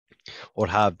or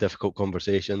have difficult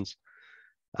conversations.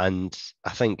 And I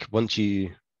think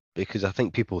because I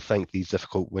think people think these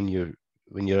difficult when you're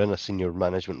in a senior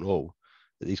management role,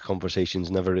 that these conversations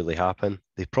never really happen.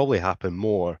 They probably happen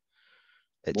more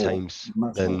at times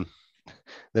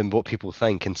than what people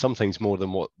think, and sometimes more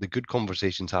than what the good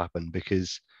conversations happen,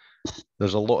 because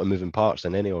there's a lot of moving parts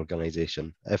in any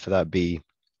organization, if that be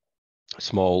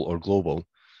small or global.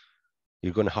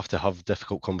 You're going to have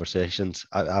difficult conversations.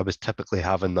 I was typically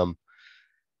having them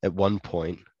at one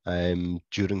point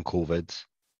during COVID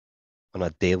on a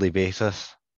daily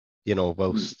basis,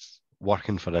 whilst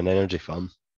working for an energy firm.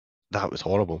 That was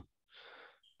horrible.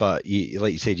 But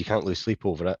like you said, you can't lose sleep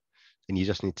over it, and you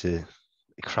just need to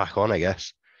crack on, I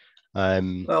guess.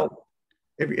 Well,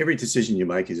 every decision you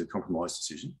make is a compromise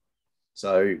decision.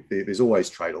 So there's always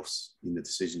trade-offs in the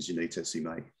decisions you need to actually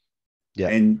make. Yeah.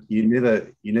 And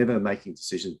you're never making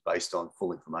decisions based on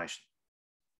full information.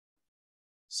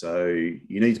 So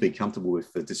you need to be comfortable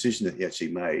with the decision that you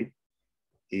actually made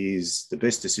is the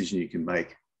best decision you can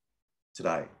make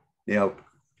today. Now,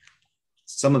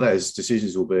 some of those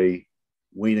decisions will be,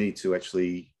 we need to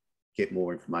actually get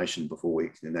more information before we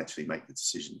can actually make the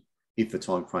decision, if the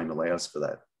time frame allows for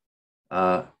that.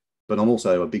 But I'm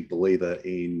also a big believer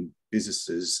in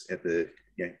businesses at the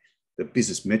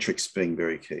business metrics being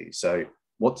very key. So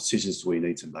what decisions do we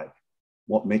need to make?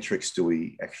 What metrics do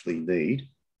we actually need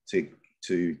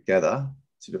to gather?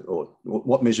 Or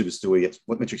what metrics do we need?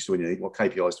 What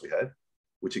KPIs do we have,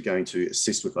 which are going to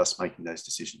assist with us making those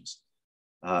decisions?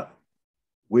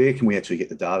 Where can we actually get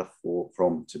the data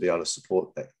from to be able to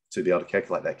support that, to be able to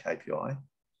calculate that KPI?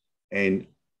 And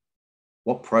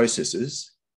what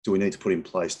processes do we need to put in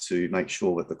place to make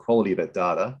sure that the quality of that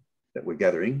data that we're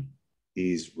gathering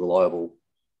is reliable,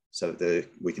 so that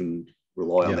we can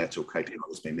rely on the actual KPI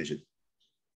that's been measured?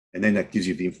 And then that gives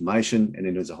you the information, and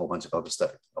then there's a whole bunch of other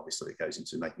stuff, obviously, that goes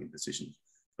into making a decision.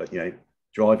 But,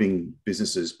 driving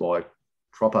businesses by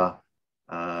proper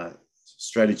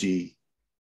strategy,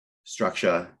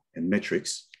 structure, and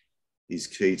metrics is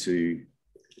key to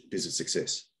business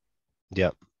success.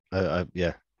 Yeah.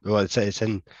 Yeah. Well, it's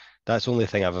in, that's the only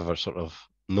thing I've ever sort of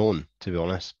known, to be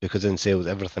honest, because in sales,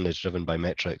 everything is driven by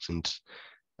metrics and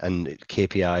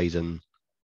KPIs and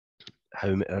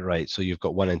right. So you've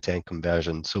got 1 in 10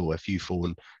 conversion. So if you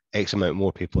phone X amount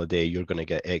more people a day, you're going to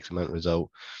get X amount result.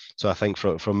 So I think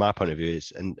from my point of view,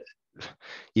 and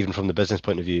even from the business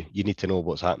point of view, you need to know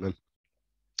what's happening.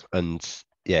 And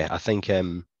yeah, I think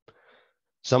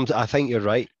I think you're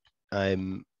right.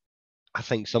 I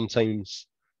think sometimes,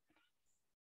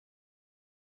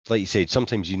 like you said,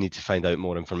 sometimes you need to find out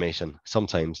more information.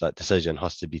 Sometimes that decision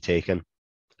has to be taken,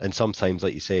 and sometimes,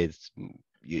 like you said,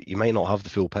 you might not have the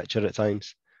full picture at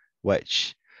times,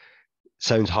 which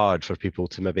sounds hard for people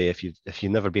to maybe, if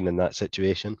you've never been in that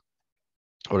situation,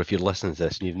 or if you're listening to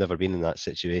this and you've never been in that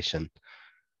situation.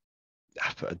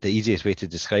 The easiest way to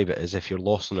describe it is, if you're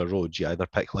lost on a road, you either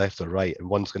pick left or right, and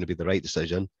one's going to be the right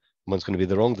decision, and one's going to be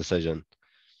the wrong decision.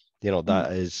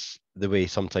 That is the way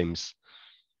sometimes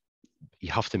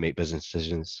you have to make business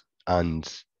decisions,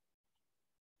 and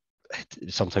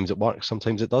sometimes it works,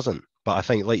 sometimes it doesn't. But I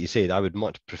think, like you said, I would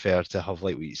much prefer to have,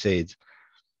 like what you said,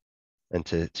 and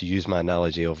to use my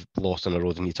analogy of lost on a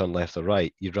road and you turn left or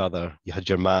right, you'd rather you had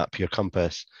your map, your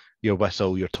compass, your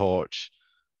whistle, your torch,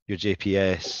 your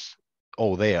GPS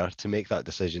all there to make that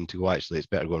decision to go, actually, it's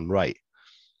better going right.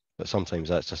 But sometimes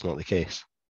that's just not the case.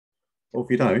 Well, if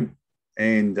you don't,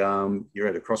 and you're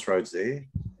at a crossroads there, and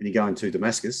you're going to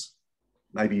Damascus,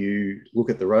 maybe you look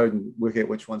at the road and work out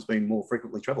which one's been more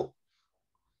frequently travelled.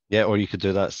 Yeah, or you could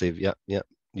do that, Steve. Yeah.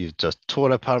 You've just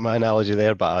torn apart my analogy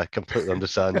there, but I completely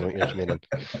understand what you're meaning.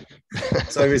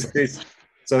 So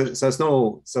it's not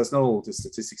all just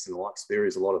statistics and the likes. There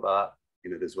is a lot of art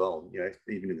in it as well.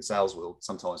 Even in the sales world,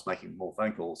 sometimes making more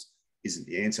phone calls isn't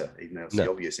the answer, even though it's the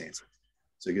obvious answer.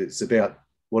 So it's about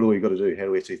what do we got to do? How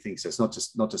do we actually think? So it's not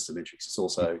just the metrics. It's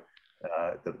also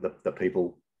the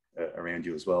people around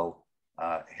you as well.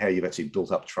 How you've actually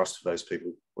built up trust for those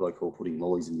people. What I call putting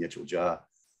lollies in the actual jar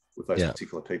with those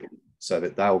particular people, so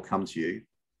that they'll come to you,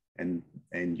 and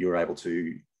you're able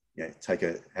to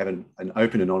have an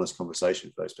open and honest conversation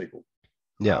with those people.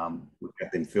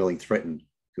 Without them feeling threatened,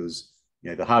 because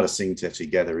the hardest thing to actually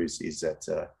gather is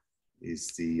the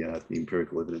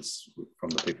empirical evidence from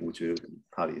the people which are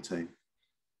part of your team.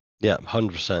 Yeah,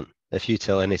 100%. If you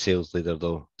tell any sales leader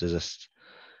though,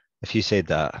 if you said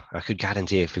that, I could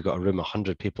guarantee if we got a room of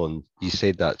 100 people and you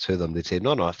said that to them, they'd say,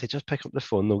 no, if they just pick up the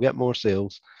phone, they'll get more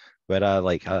sales. Where I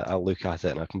look at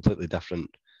it in a completely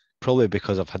different, probably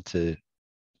because I've had to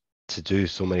do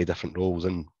so many different roles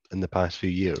in the past few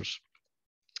years.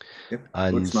 Yep.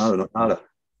 And look smarter, not harder.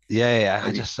 Yeah,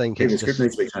 I just think the script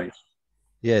needs to be changed.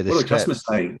 Yeah, what are the customers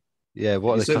saying? Yeah,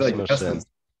 what are the customers saying?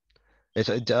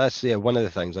 That's one of the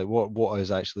things. Like, what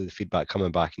is actually the feedback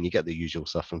coming back, and you get the usual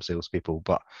stuff from salespeople,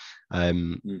 but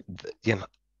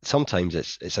sometimes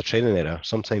it's a training error.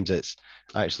 Sometimes it's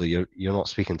actually you're not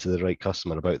speaking to the right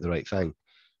customer about the right thing.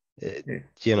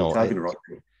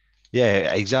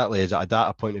 Yeah, exactly. As a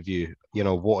data point of view,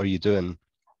 what are you doing?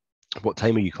 What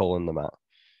time are you calling them at?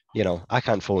 I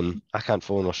can't phone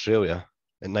Australia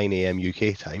at 9 a.m.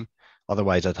 UK time.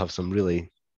 Otherwise, I'd have some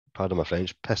really, pardon my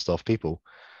French, pissed off people.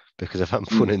 Because if I'm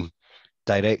phoning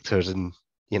directors and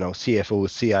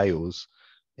CFOs, CIOs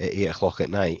at 8 o'clock at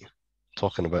night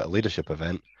talking about a leadership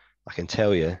event, I can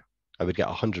tell you I would get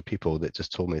 100 people that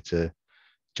just told me to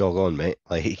jog on, mate.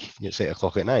 Like, it's 8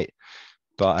 o'clock at night.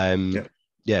 But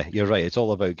yeah, you're right. It's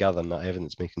all about gathering that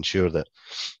evidence, making sure that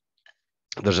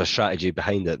there's a strategy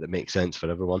behind it that makes sense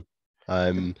for everyone.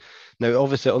 Now,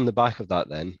 obviously, on the back of that,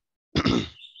 then,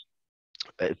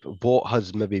 what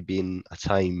has maybe been a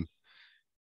time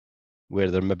where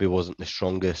there maybe wasn't the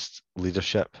strongest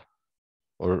leadership,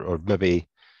 or maybe,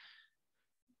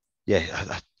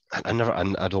 I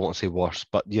don't want to say worse,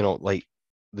 but like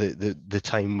the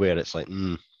time where it's like,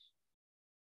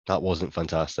 that wasn't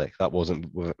fantastic, that wasn't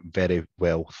very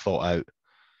well thought out.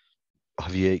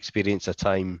 Have you experienced a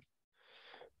time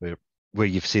where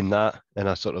you've seen that in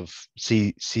a sort of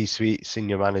C-suite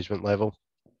senior management level?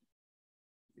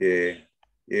 Yeah.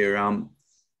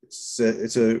 It's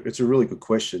a really good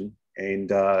question,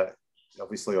 and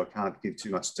obviously I can't give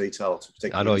too much detail to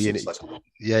protect. I know you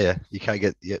can't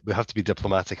get. We have to be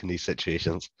diplomatic in these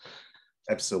situations.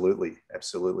 Absolutely.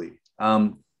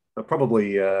 But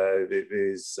probably there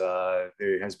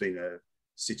has been a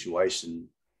situation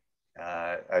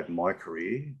over my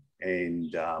career,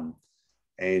 and I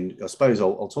suppose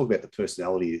I'll talk about the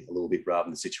personality a little bit rather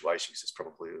than the situation, because it's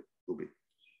probably a little bit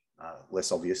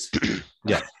less obvious to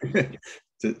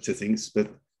things. But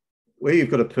where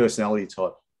you've got a personality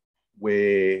type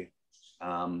where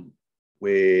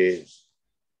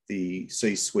the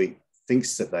C-suite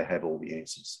thinks that they have all the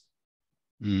answers,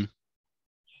 and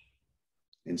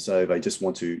so they just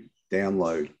want to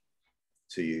download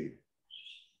to you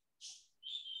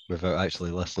without actually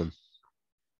listening,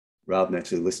 rather than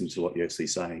actually listen to what you're actually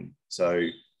saying. So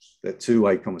that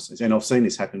two-way conversation, and I've seen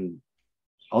this happen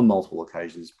on multiple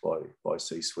occasions by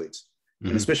C-suites,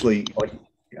 and especially like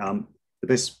the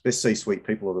best C-suite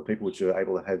people are the people which are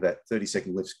able to have that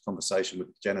 30-second lift conversation with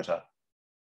the janitor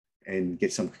and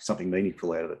get something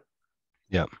meaningful out of it.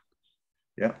 Yeah.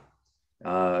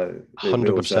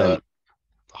 100%.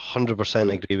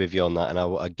 100% agree with you on that, and I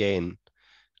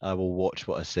will watch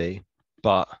what I say,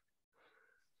 but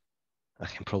I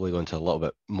can probably go into a little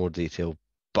bit more detail,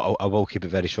 but I will keep it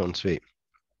very short and sweet.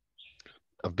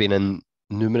 I've been in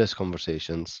numerous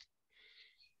conversations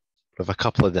with a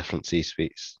couple of different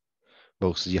C-suites.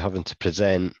 Well, so you're having to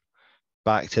present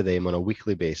back to them on a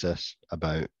weekly basis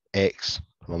about X,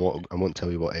 and I won't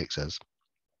tell you what X is.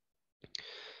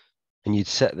 And you'd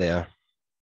sit there,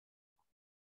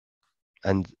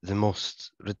 and the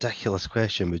most ridiculous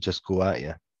question would just go at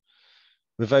you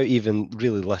without even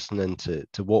really listening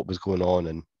to what was going on.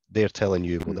 And they're telling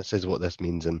you, well, this is what this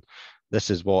means, and this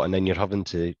is what, and then you're having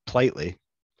to politely,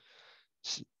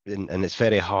 and it's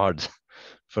very hard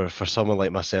for someone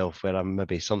like myself, where I'm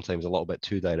maybe sometimes a little bit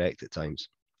too direct at times,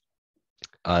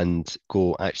 and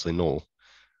go, actually, no,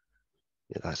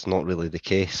 that's not really the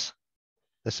case.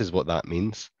 This is what that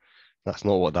means. That's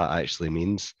not what that actually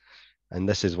means. And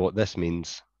this is what this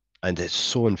means. And it's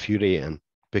so infuriating,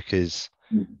 because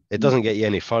it doesn't get you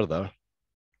any further.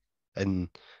 And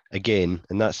again,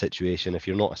 in that situation, if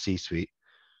you're not a C-suite,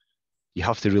 you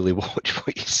have to really watch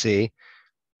what you say,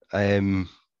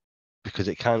 because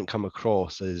it can't come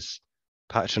across as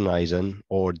patronizing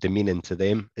or demeaning to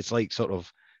them. It's like sort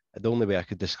of the only way I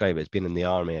could describe it is being in the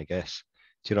army, I guess.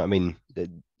 Do you know what I mean?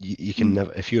 You can Mm.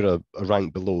 never, if you're a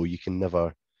rank below, you can never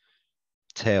Yeah,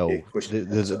 tell question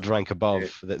the answer. rank Yeah,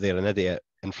 above that they're an idiot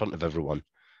in front of everyone.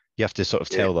 You have to sort of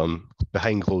yeah, tell them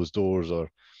behind closed doors or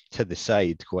to the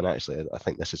side, going, actually, I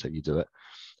think this is how you do it.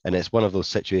 And it's one of those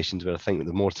situations where I think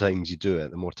the more times you do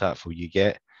it, the more tactful you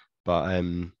get. But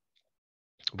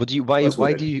that's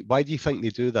where why do you think they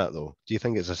do that though? Do you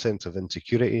think it's a sense of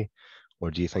insecurity,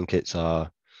 or do you think it's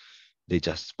they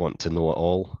just want to know it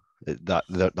all? That's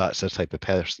their type of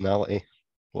personality.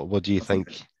 What do you I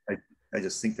think think? they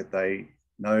just think that they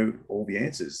know all the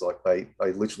answers. Like they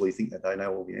literally think that they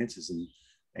know all the answers,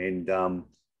 and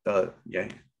yeah,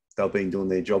 they've been doing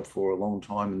their job for a long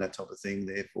time and that type of thing.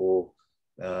 Therefore,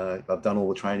 they've done all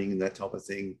the training and that type of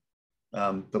thing.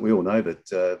 But we all know that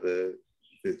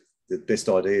the best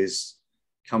ideas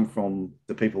come from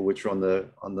the people which are on the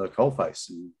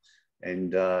coalface,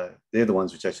 and they're the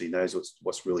ones which actually knows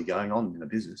what's really going on in a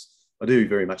business. I do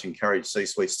very much encourage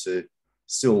C-suites to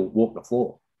still walk the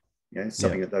floor. You know,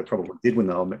 something that they probably did when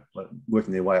they were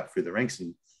working their way up through the ranks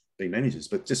and being managers,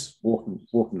 but just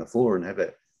walking the floor and have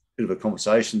a bit of a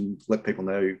conversation, let people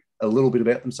know a little bit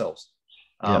about themselves.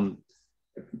 Yeah,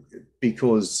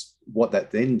 Because what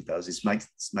that then does is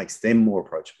makes them more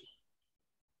approachable.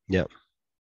 yeah,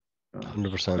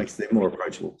 100%. Makes them more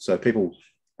approachable. So people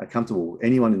are comfortable.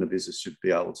 Anyone in the business should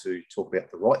be able to talk about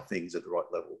the right things at the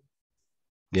right level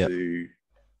Yeah,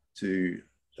 to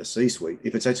a C-suite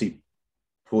if it's actually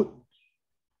put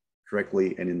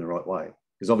correctly and in the right way.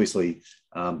 Because obviously,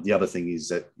 the other thing is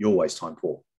that you're always time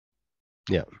poor.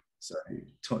 yeah, So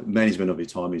management of your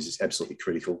time is absolutely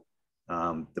critical.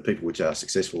 The people which are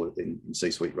successful in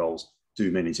C-suite roles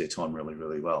do manage their time really,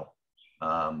 really well.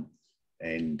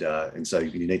 And so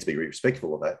you need to be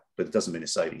respectful of that, but it doesn't mean to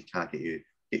say that you can't get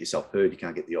yourself heard, you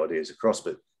can't get the ideas across,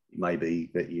 but it may be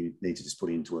that you need to just put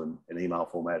it into an email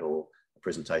format or a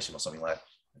presentation or something like that,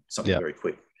 something very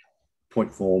quick.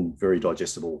 Point form, very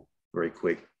digestible, very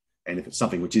quick. And if it's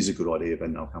something which is a good idea,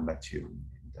 then I'll come back to you and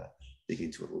dig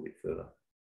into it a little bit further.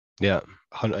 yeah,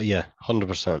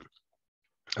 100%.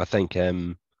 I think,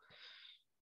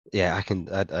 yeah, and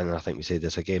I think we said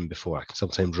this again before, I can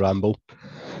sometimes ramble.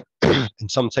 And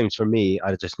sometimes for me,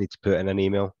 I just need to put in an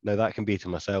email. Now, that can be to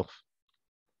myself,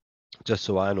 just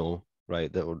so I know,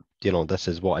 right, that, this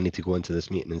is what I need to go into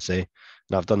this meeting and say.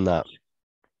 And I've done that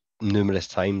numerous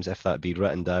times, if that be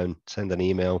written down, send an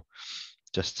email,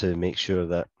 just to make sure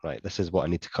that, right, this is what I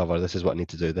need to cover, this is what I need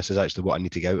to do, this is actually what I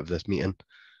need to get out of this meeting.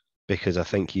 Because I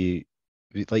think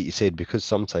like you said, because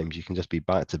sometimes you can just be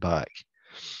back to back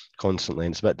constantly,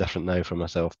 and it's a bit different now for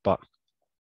myself, but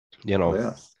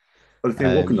Yeah. But if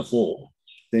they're walking the floor,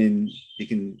 then you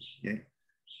can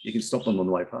stop them on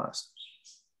the way past.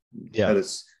 Yeah. But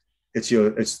it's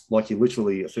like you're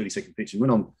literally a 30-second pitch.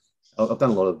 And I've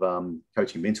done a lot of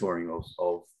coaching, mentoring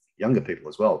of younger people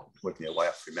as well, working their way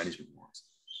up through management wise.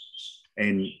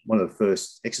 And one of the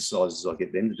first exercises I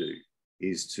get them to do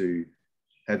is to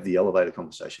have the elevator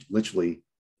conversation, literally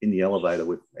in the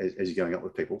elevator as you're going up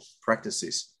with people. Practice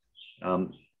this.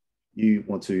 You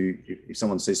want to, if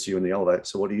someone says to you in the elevator,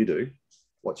 so what do you do?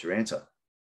 What's your answer?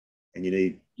 And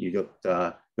you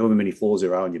got however many floors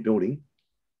there are in your building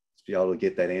to be able to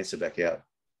get that answer back out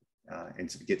and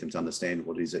to get them to understand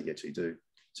what it is that you actually do.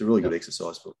 It's a really good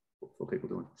exercise for people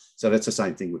doing. So that's the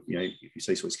same thing with, if you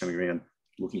see suites coming around,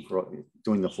 looking for,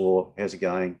 doing the floor, how's it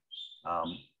going?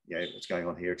 What's going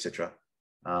on here, etc.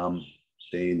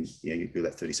 Then you do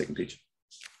that 30-second pitch.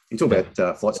 You talk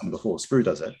about flight sim before. Screw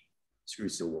does that. Screw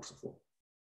still walks the floor.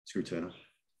 Screw Turner.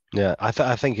 Yeah, I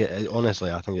think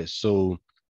honestly, I think it's so.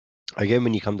 Again,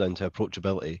 when you come down to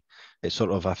approachability, it's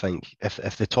sort of, I think,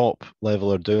 if the top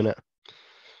level are doing it,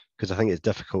 because I think it's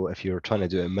difficult if you're trying to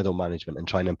do it in middle management and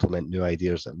trying to implement new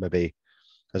ideas that maybe,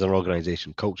 as an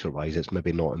organisation, culture-wise, it's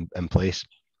maybe not in place.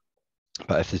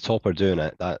 But if the top are doing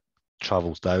it, that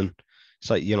travels down. It's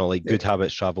like, good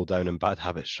habits travel down and bad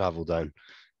habits travel down.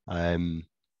 And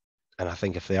I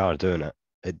think if they are doing it,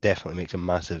 it definitely makes a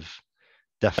massive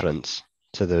difference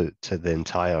to the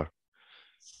entire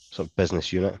sort of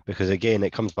business unit, because again,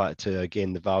 it comes back to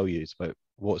the values about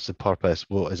what's the purpose,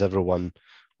 what is everyone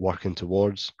working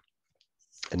towards,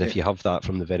 and if you have that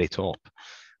from the very top, it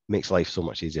makes life so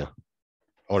much easier.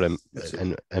 Or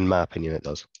in my opinion, it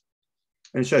does.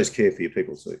 And it shows care for your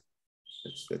people too.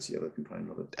 That's the other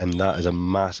component of it. And that is a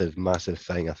massive, massive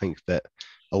thing. I think that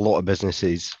a lot of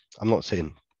businesses, I'm not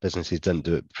saying businesses didn't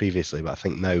do it previously, but I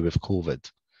think now with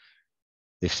COVID,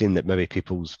 they've seen that maybe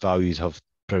people's values have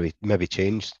maybe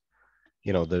changed.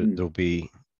 There'll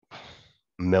be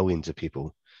millions of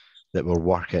people that were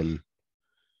working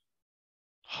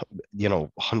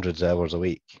hundreds of hours a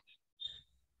week,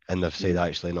 and they've said,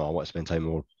 actually, no, I want to spend time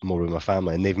more with my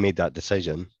family, and they've made that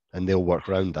decision, and they'll work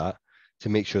around that to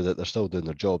make sure that they're still doing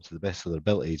their job to the best of their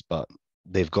abilities, but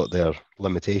they've got their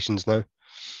limitations now.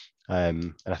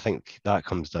 And I think that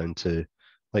comes down to,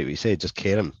 like we said, just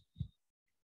caring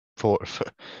for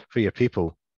your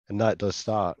people, and that does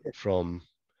start from,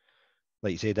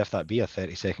 like you said, if that be a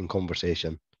 30-second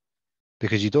conversation,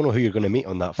 because you don't know who you're going to meet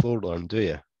on that floor, Lauren, do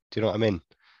you? Do you know what I mean?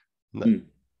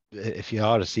 If you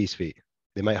are a C-suite,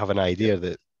 they might have an idea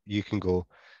that you can go,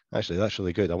 actually, that's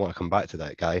really good. I want to come back to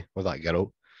that guy or that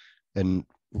girl and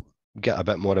get a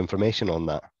bit more information on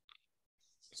that.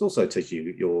 It's also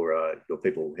teaching your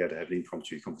people how to have an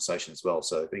impromptu conversation as well.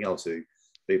 So being able to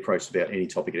be approached about any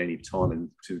topic at any time and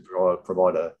to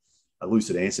provide a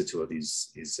lucid answer to it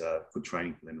is good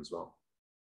training for them as well.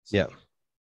 So,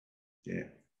 yeah.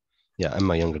 In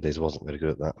my younger days, I wasn't very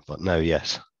good at that, but now,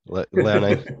 yes,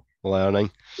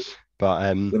 learning.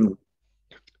 But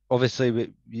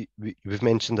obviously, we've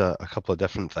mentioned a couple of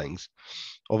different things.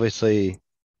 Obviously,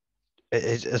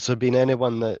 has there been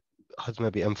anyone that has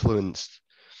maybe influenced?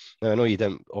 Now, I know you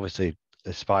didn't obviously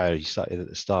aspire. You started at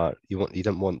the start. You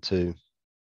didn't want to.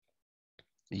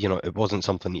 It wasn't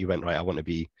something that you went, right, I want to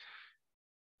be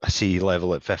a C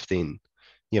level at 15.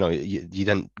 You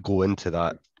didn't go into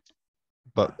that.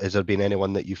 But has there been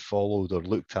anyone that you followed or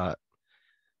looked at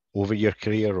over your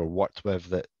career or worked with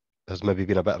that has maybe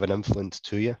been a bit of an influence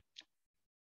to you?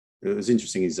 It was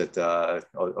interesting is that I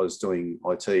was doing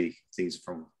IT things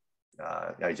from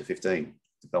the age of 15,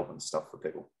 development stuff for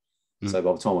people. So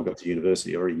by the time I got to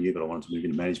university, I already knew that I wanted to move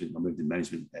into management. I moved into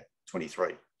management at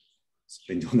 23. It's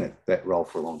been doing that role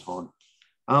for a long time.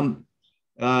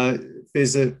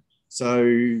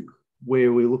 So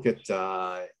where we look at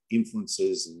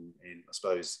influences and I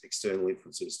suppose external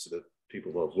influences to the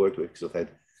people that I've worked with, because I've had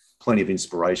plenty of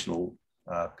inspirational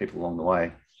people along the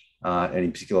way. And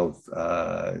in particular,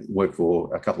 I've worked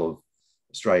for a couple of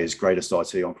Australia's greatest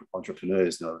IT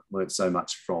entrepreneurs, and I've learned so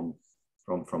much from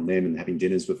them and having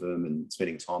dinners with them and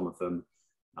spending time with them.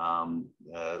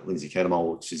 Lindsay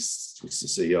Catamol, which is the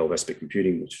CEO of Aspect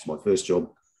Computing, which was my first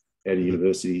job out of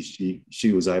university.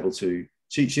 She was able to,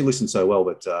 she listened so well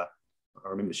that I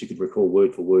remember she could recall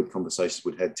word for word conversations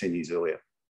we'd had 10 years earlier.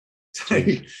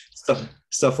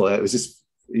 stuff like that.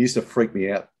 It used to freak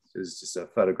me out. It was just a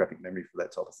photographic memory for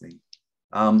that type of thing.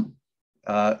 I'm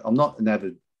not an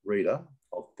avid reader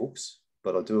of books,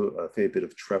 but I do a fair bit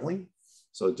of traveling.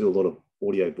 So I do a lot of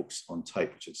audio books on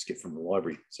tape, which I just get from the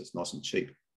library. So it's nice and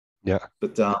cheap. Yeah.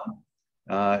 But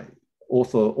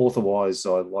author-wise,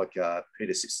 I like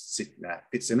Peter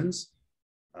Fitzsimmons,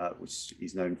 which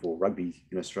he's known for rugby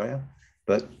in Australia.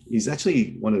 But he's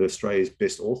actually one of Australia's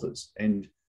best authors. And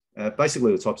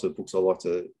basically the types of books I like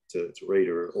to read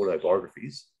are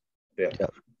autobiographies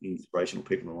about inspirational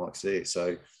people and the likes there.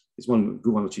 So there's one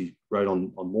good one which he wrote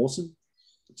on Mawson,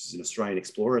 which is an Australian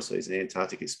explorer. So he's an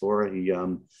Antarctic explorer.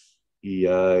 He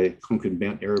conquered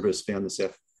Mount Erebus, found the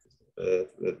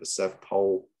South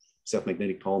Pole, South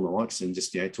Magnetic Pole and the likes, and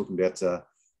just talking about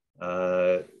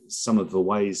some of the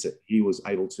ways that he was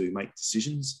able to make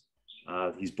decisions.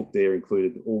 His book there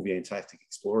included all the Antarctic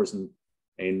explorers,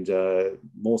 and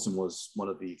Mawson was one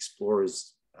of the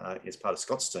explorers as part of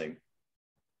Scott's team.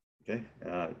 Okay,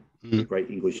 a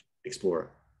great English explorer.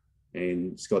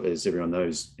 And Scott, as everyone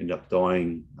knows, ended up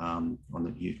dying on one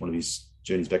of his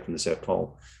journeys back from the South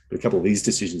Pole. But a couple of his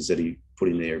decisions that he put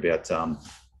in there about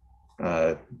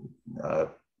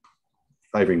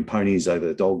favouring ponies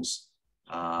over dogs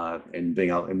and being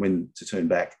able, and when to turn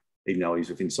back, even though he's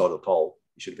within sight of the pole,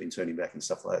 he should have been turning back and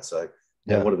stuff like that. So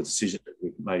what are the decisions that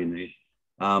we've made in there?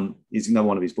 He's another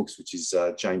one of his books, which is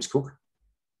James Cook.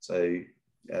 So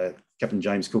Captain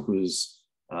James Cook was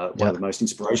one of the most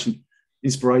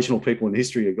inspirational people in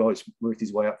history. A guy who's worked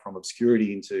his way up from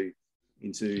obscurity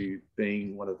into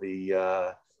being one of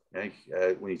the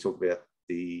when you talk about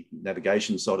the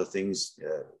navigation side of things,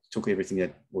 took everything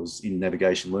that was in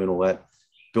navigation, learned all that,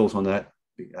 built on that,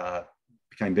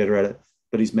 became better at it.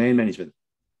 But his man management.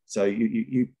 So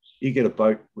you get a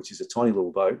boat, which is a tiny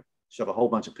little boat, shove a whole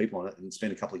bunch of people on it, and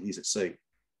spend a couple of years at sea.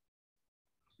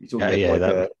 You're talking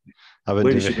about I would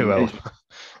do very well.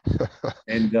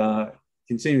 And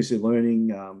continuously learning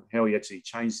how he actually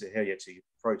changed how he actually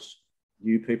approached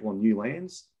new people on new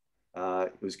lands.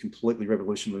 It was completely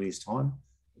revolutionary in his time.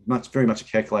 Very much a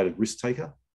calculated risk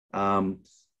taker, and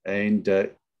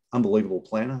unbelievable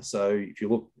planner. So if you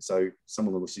look,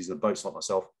 someone that was in boats like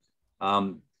myself,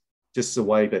 just the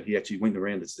way that he actually went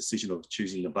around this decision of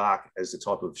choosing the bark as the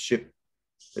type of ship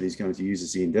that he's going to use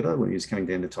as the Endeavour when he was coming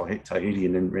down to Tahiti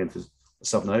and then around to the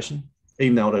Southern Ocean.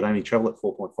 even though it only travel at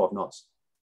 4.5 knots.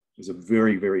 It was a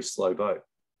very, very slow boat.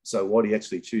 So why do you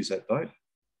actually choose that boat?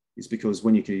 Is because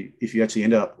if you actually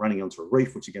end up running onto a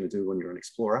reef, which you're going to do when you're an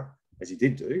explorer, as you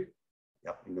did do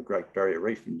up in the Great Barrier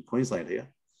Reef in Queensland here,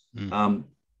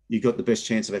 you've got the best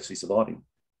chance of actually surviving.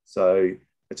 So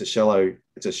it's a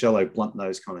shallow, blunt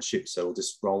nose kind of ship. So it'll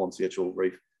just roll onto the actual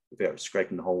reef without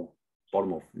scraping the whole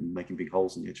bottom off and making big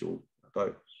holes in the actual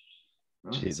boat.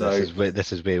 Right? Gee,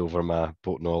 this is way over my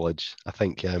boat knowledge. I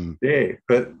think. Yeah,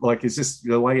 but like it's just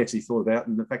the way he actually thought about it,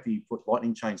 and the fact that he put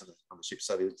lightning chains on the ship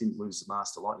so that it didn't lose the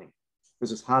mast to lightning,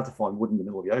 because it's hard to find wood in the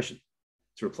middle of the ocean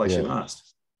to replace your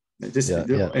mast. And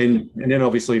then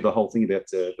obviously the whole thing about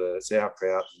the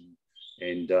sauerkraut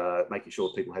and making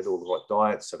sure people had all the right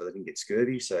diets so that they didn't get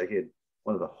scurvy. So he had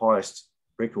one of the highest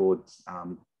record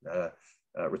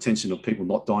retention of people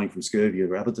not dying from scurvy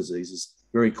or other diseases.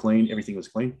 Very clean, everything was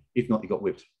clean. If not, you got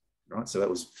whipped, right? So that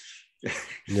was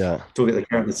talk about the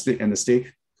carrot and the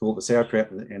stick, call it the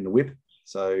sauerkraut and the whip.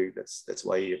 So that's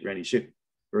why he ran his ship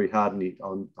very hard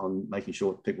on making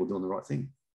sure people were doing the right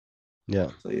thing. Yeah.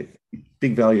 So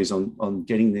big values on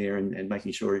getting there and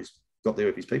making sure he's got there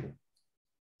with his people.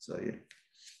 So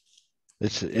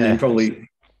then probably.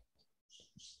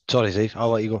 Sorry, Steve. I'll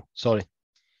let you go. Sorry.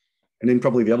 And then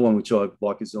probably the other one which I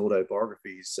like is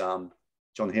autobiography is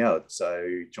John Howard.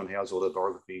 So John Howard's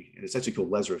autobiography, and it's actually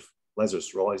called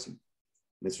Lazarus Rising.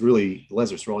 And it's really,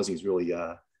 Lazarus Rising is really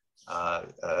a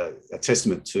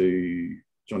testament to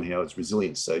John Howard's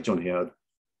resilience. So John Howard,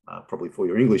 probably for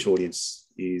your English audience,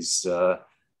 is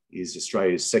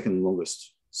Australia's second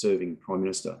longest serving Prime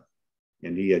Minister.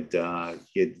 And he had a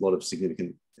lot of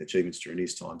significant achievements during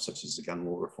his time, such as the gun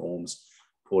law reforms,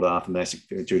 Port Arthur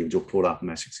Massacre, during the Port Arthur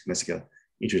Massacre,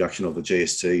 introduction of the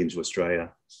GST into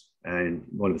Australia. And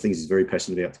one of the things he's very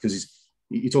passionate about, because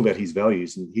you talk about his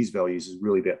values, and his values is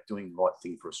really about doing the right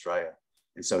thing for Australia.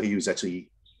 And so he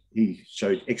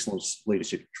showed excellent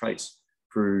leadership traits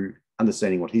through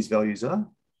understanding what his values are,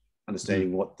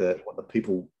 understanding what the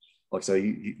people like. So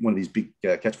one of his big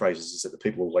catchphrases is that the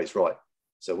people are always right.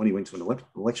 So when he went to an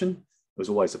election, it was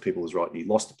always the people was right. And he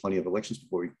lost plenty of elections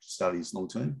before he started his long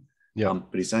term. Yeah.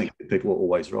 But he's saying the people are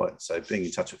always right. So being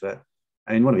in touch with that.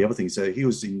 And one of the other things, so he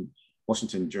was in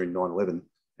Washington during 9/11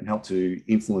 and helped to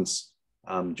influence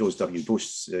George W. Bush.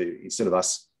 So instead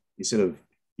of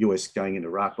US going into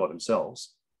Iraq by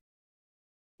themselves,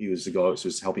 he was the guy who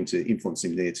was helping to influence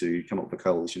him there to come up with a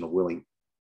coalition of willing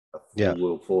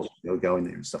world force go in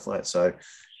there and stuff like that. So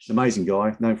he's an amazing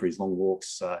guy, known for his long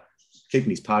walks, keeping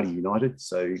his party united.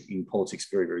 So in politics,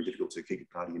 very, very difficult to keep your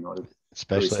party united.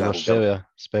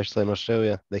 Especially in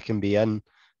Australia. They can be in,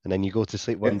 and then you go to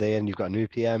sleep one day and you've got a new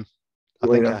PM.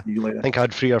 I think I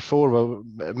had 3 or 4, well,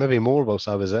 maybe more whilst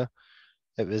I was there.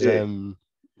 It was,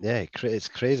 it's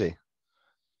crazy.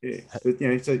 Yeah,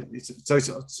 but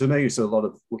so to me, it's a lot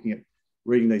of looking at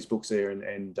reading these books there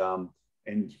and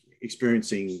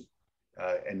experiencing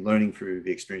and learning through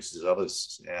the experiences of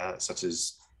others, such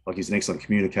as like he's an excellent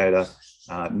communicator,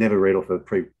 never read off a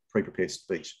pre-prepared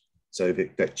speech. So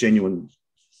that genuine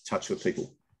touch with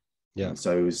people. Yeah. And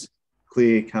so it was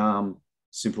clear, calm,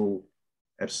 simple,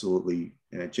 absolutely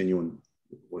genuine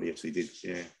what he actually did.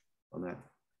 Yeah, on that.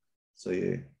 So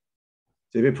yeah.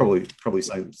 So they're probably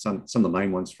some of the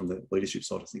main ones from the leadership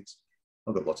side of things.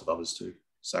 I've got lots of others too,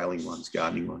 sailing ones,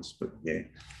 gardening ones, but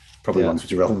probably ones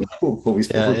which are relevant for these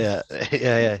people.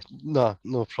 Yeah.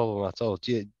 No problem at all.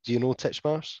 Do you know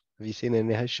Titchmarsh? Have you seen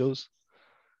any of his shows?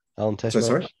 Alan Titchmarsh. So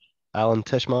sorry? Alan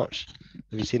Titchmarsh.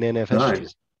 Have you seen any of his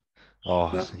shows?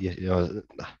 Oh, no.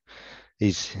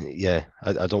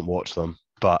 I don't watch them,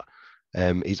 but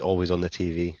he's always on the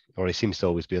TV, or he seems to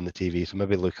always be on the TV. So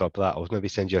maybe look up that. I'll maybe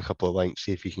send you a couple of links,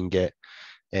 see if you can get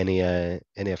any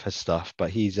of his stuff.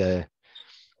 But he's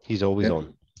always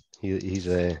on. He's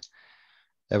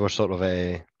ever sort of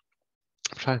I'm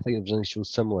trying to think if there's any shows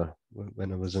similar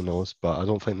when I was in Oz, but I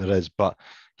don't think there is. But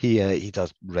he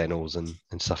does Reynolds and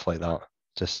stuff like that.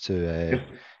 Just to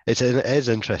it is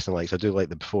interesting. Like, so I do like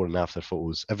the before and after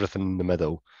photos. Everything in the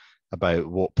middle about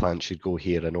what plants should go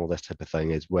here and all this type of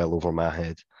thing is well over my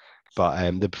head.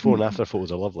 But the before and after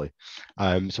photos are lovely.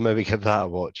 So maybe give that a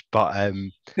watch. But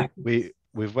we've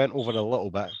went over a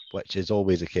little bit, which is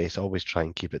always the case. I always try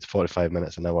and keep it to 45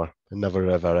 minutes an hour. It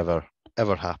never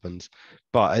ever happens.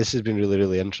 But this has been really,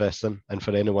 really interesting. And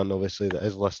for anyone obviously that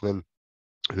is listening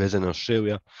who is in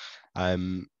Australia,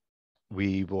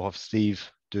 we will have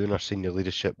Steve doing our senior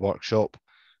leadership workshop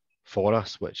for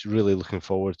us, which really looking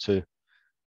forward to.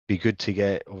 Be good to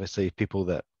get obviously people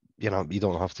that you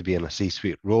don't have to be in a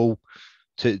C-suite role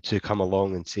to come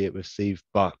along and see it with Steve,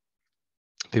 but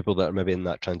people that are maybe in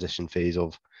that transition phase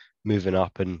of moving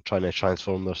up and trying to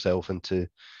transform themselves into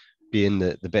being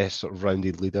the best sort of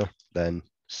rounded leader, then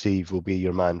Steve will be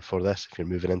your man for this if you're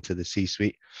moving into the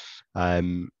C-suite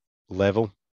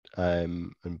level.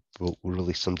 And we'll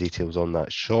release some details on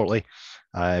that shortly.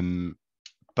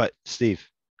 But Steve,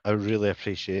 I really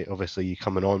appreciate obviously you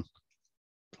coming on,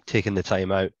 taking the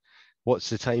time out. What's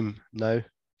the time now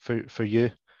for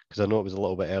you? Because I know it was a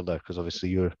little bit earlier because obviously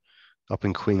you're up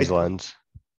in Queensland.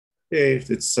 Yeah,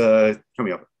 it's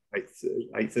coming up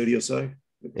 8:30 or so.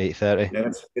 8:30.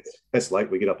 No, that's late.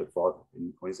 We get up at 5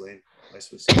 in Queensland.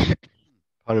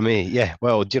 Pardon me. Yeah.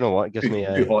 Well, do you know what? It gives me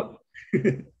too hot.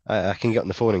 I can get on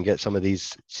the phone and get some of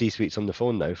these C-suites on the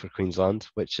phone now for Queensland,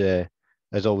 which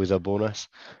is always a bonus.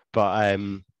 But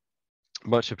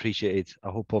much appreciated. I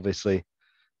hope obviously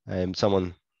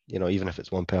someone, even if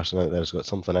it's one person out there has got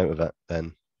something out of it,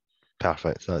 then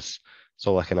perfect. That's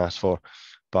all I can ask for.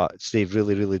 But Steve,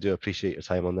 really, really do appreciate your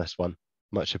time on this one.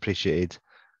 Much appreciated.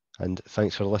 And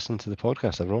thanks for listening to the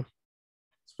podcast, everyone.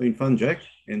 It's been fun, Jack,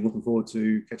 and looking forward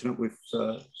to catching up with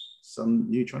some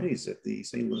new trainees at the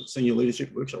senior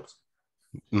leadership workshops.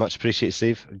 Much appreciated,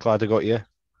 Steve. Glad I got you,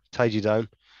 tied you down.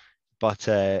 But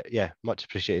yeah, much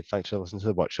appreciated. Thanks for listening to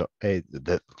the workshop.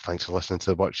 Thanks for listening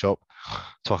to the workshop.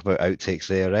 Talk about outtakes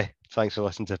there, eh? Thanks for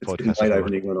listening to the podcast. It's late over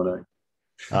in England,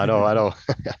 I know. I know.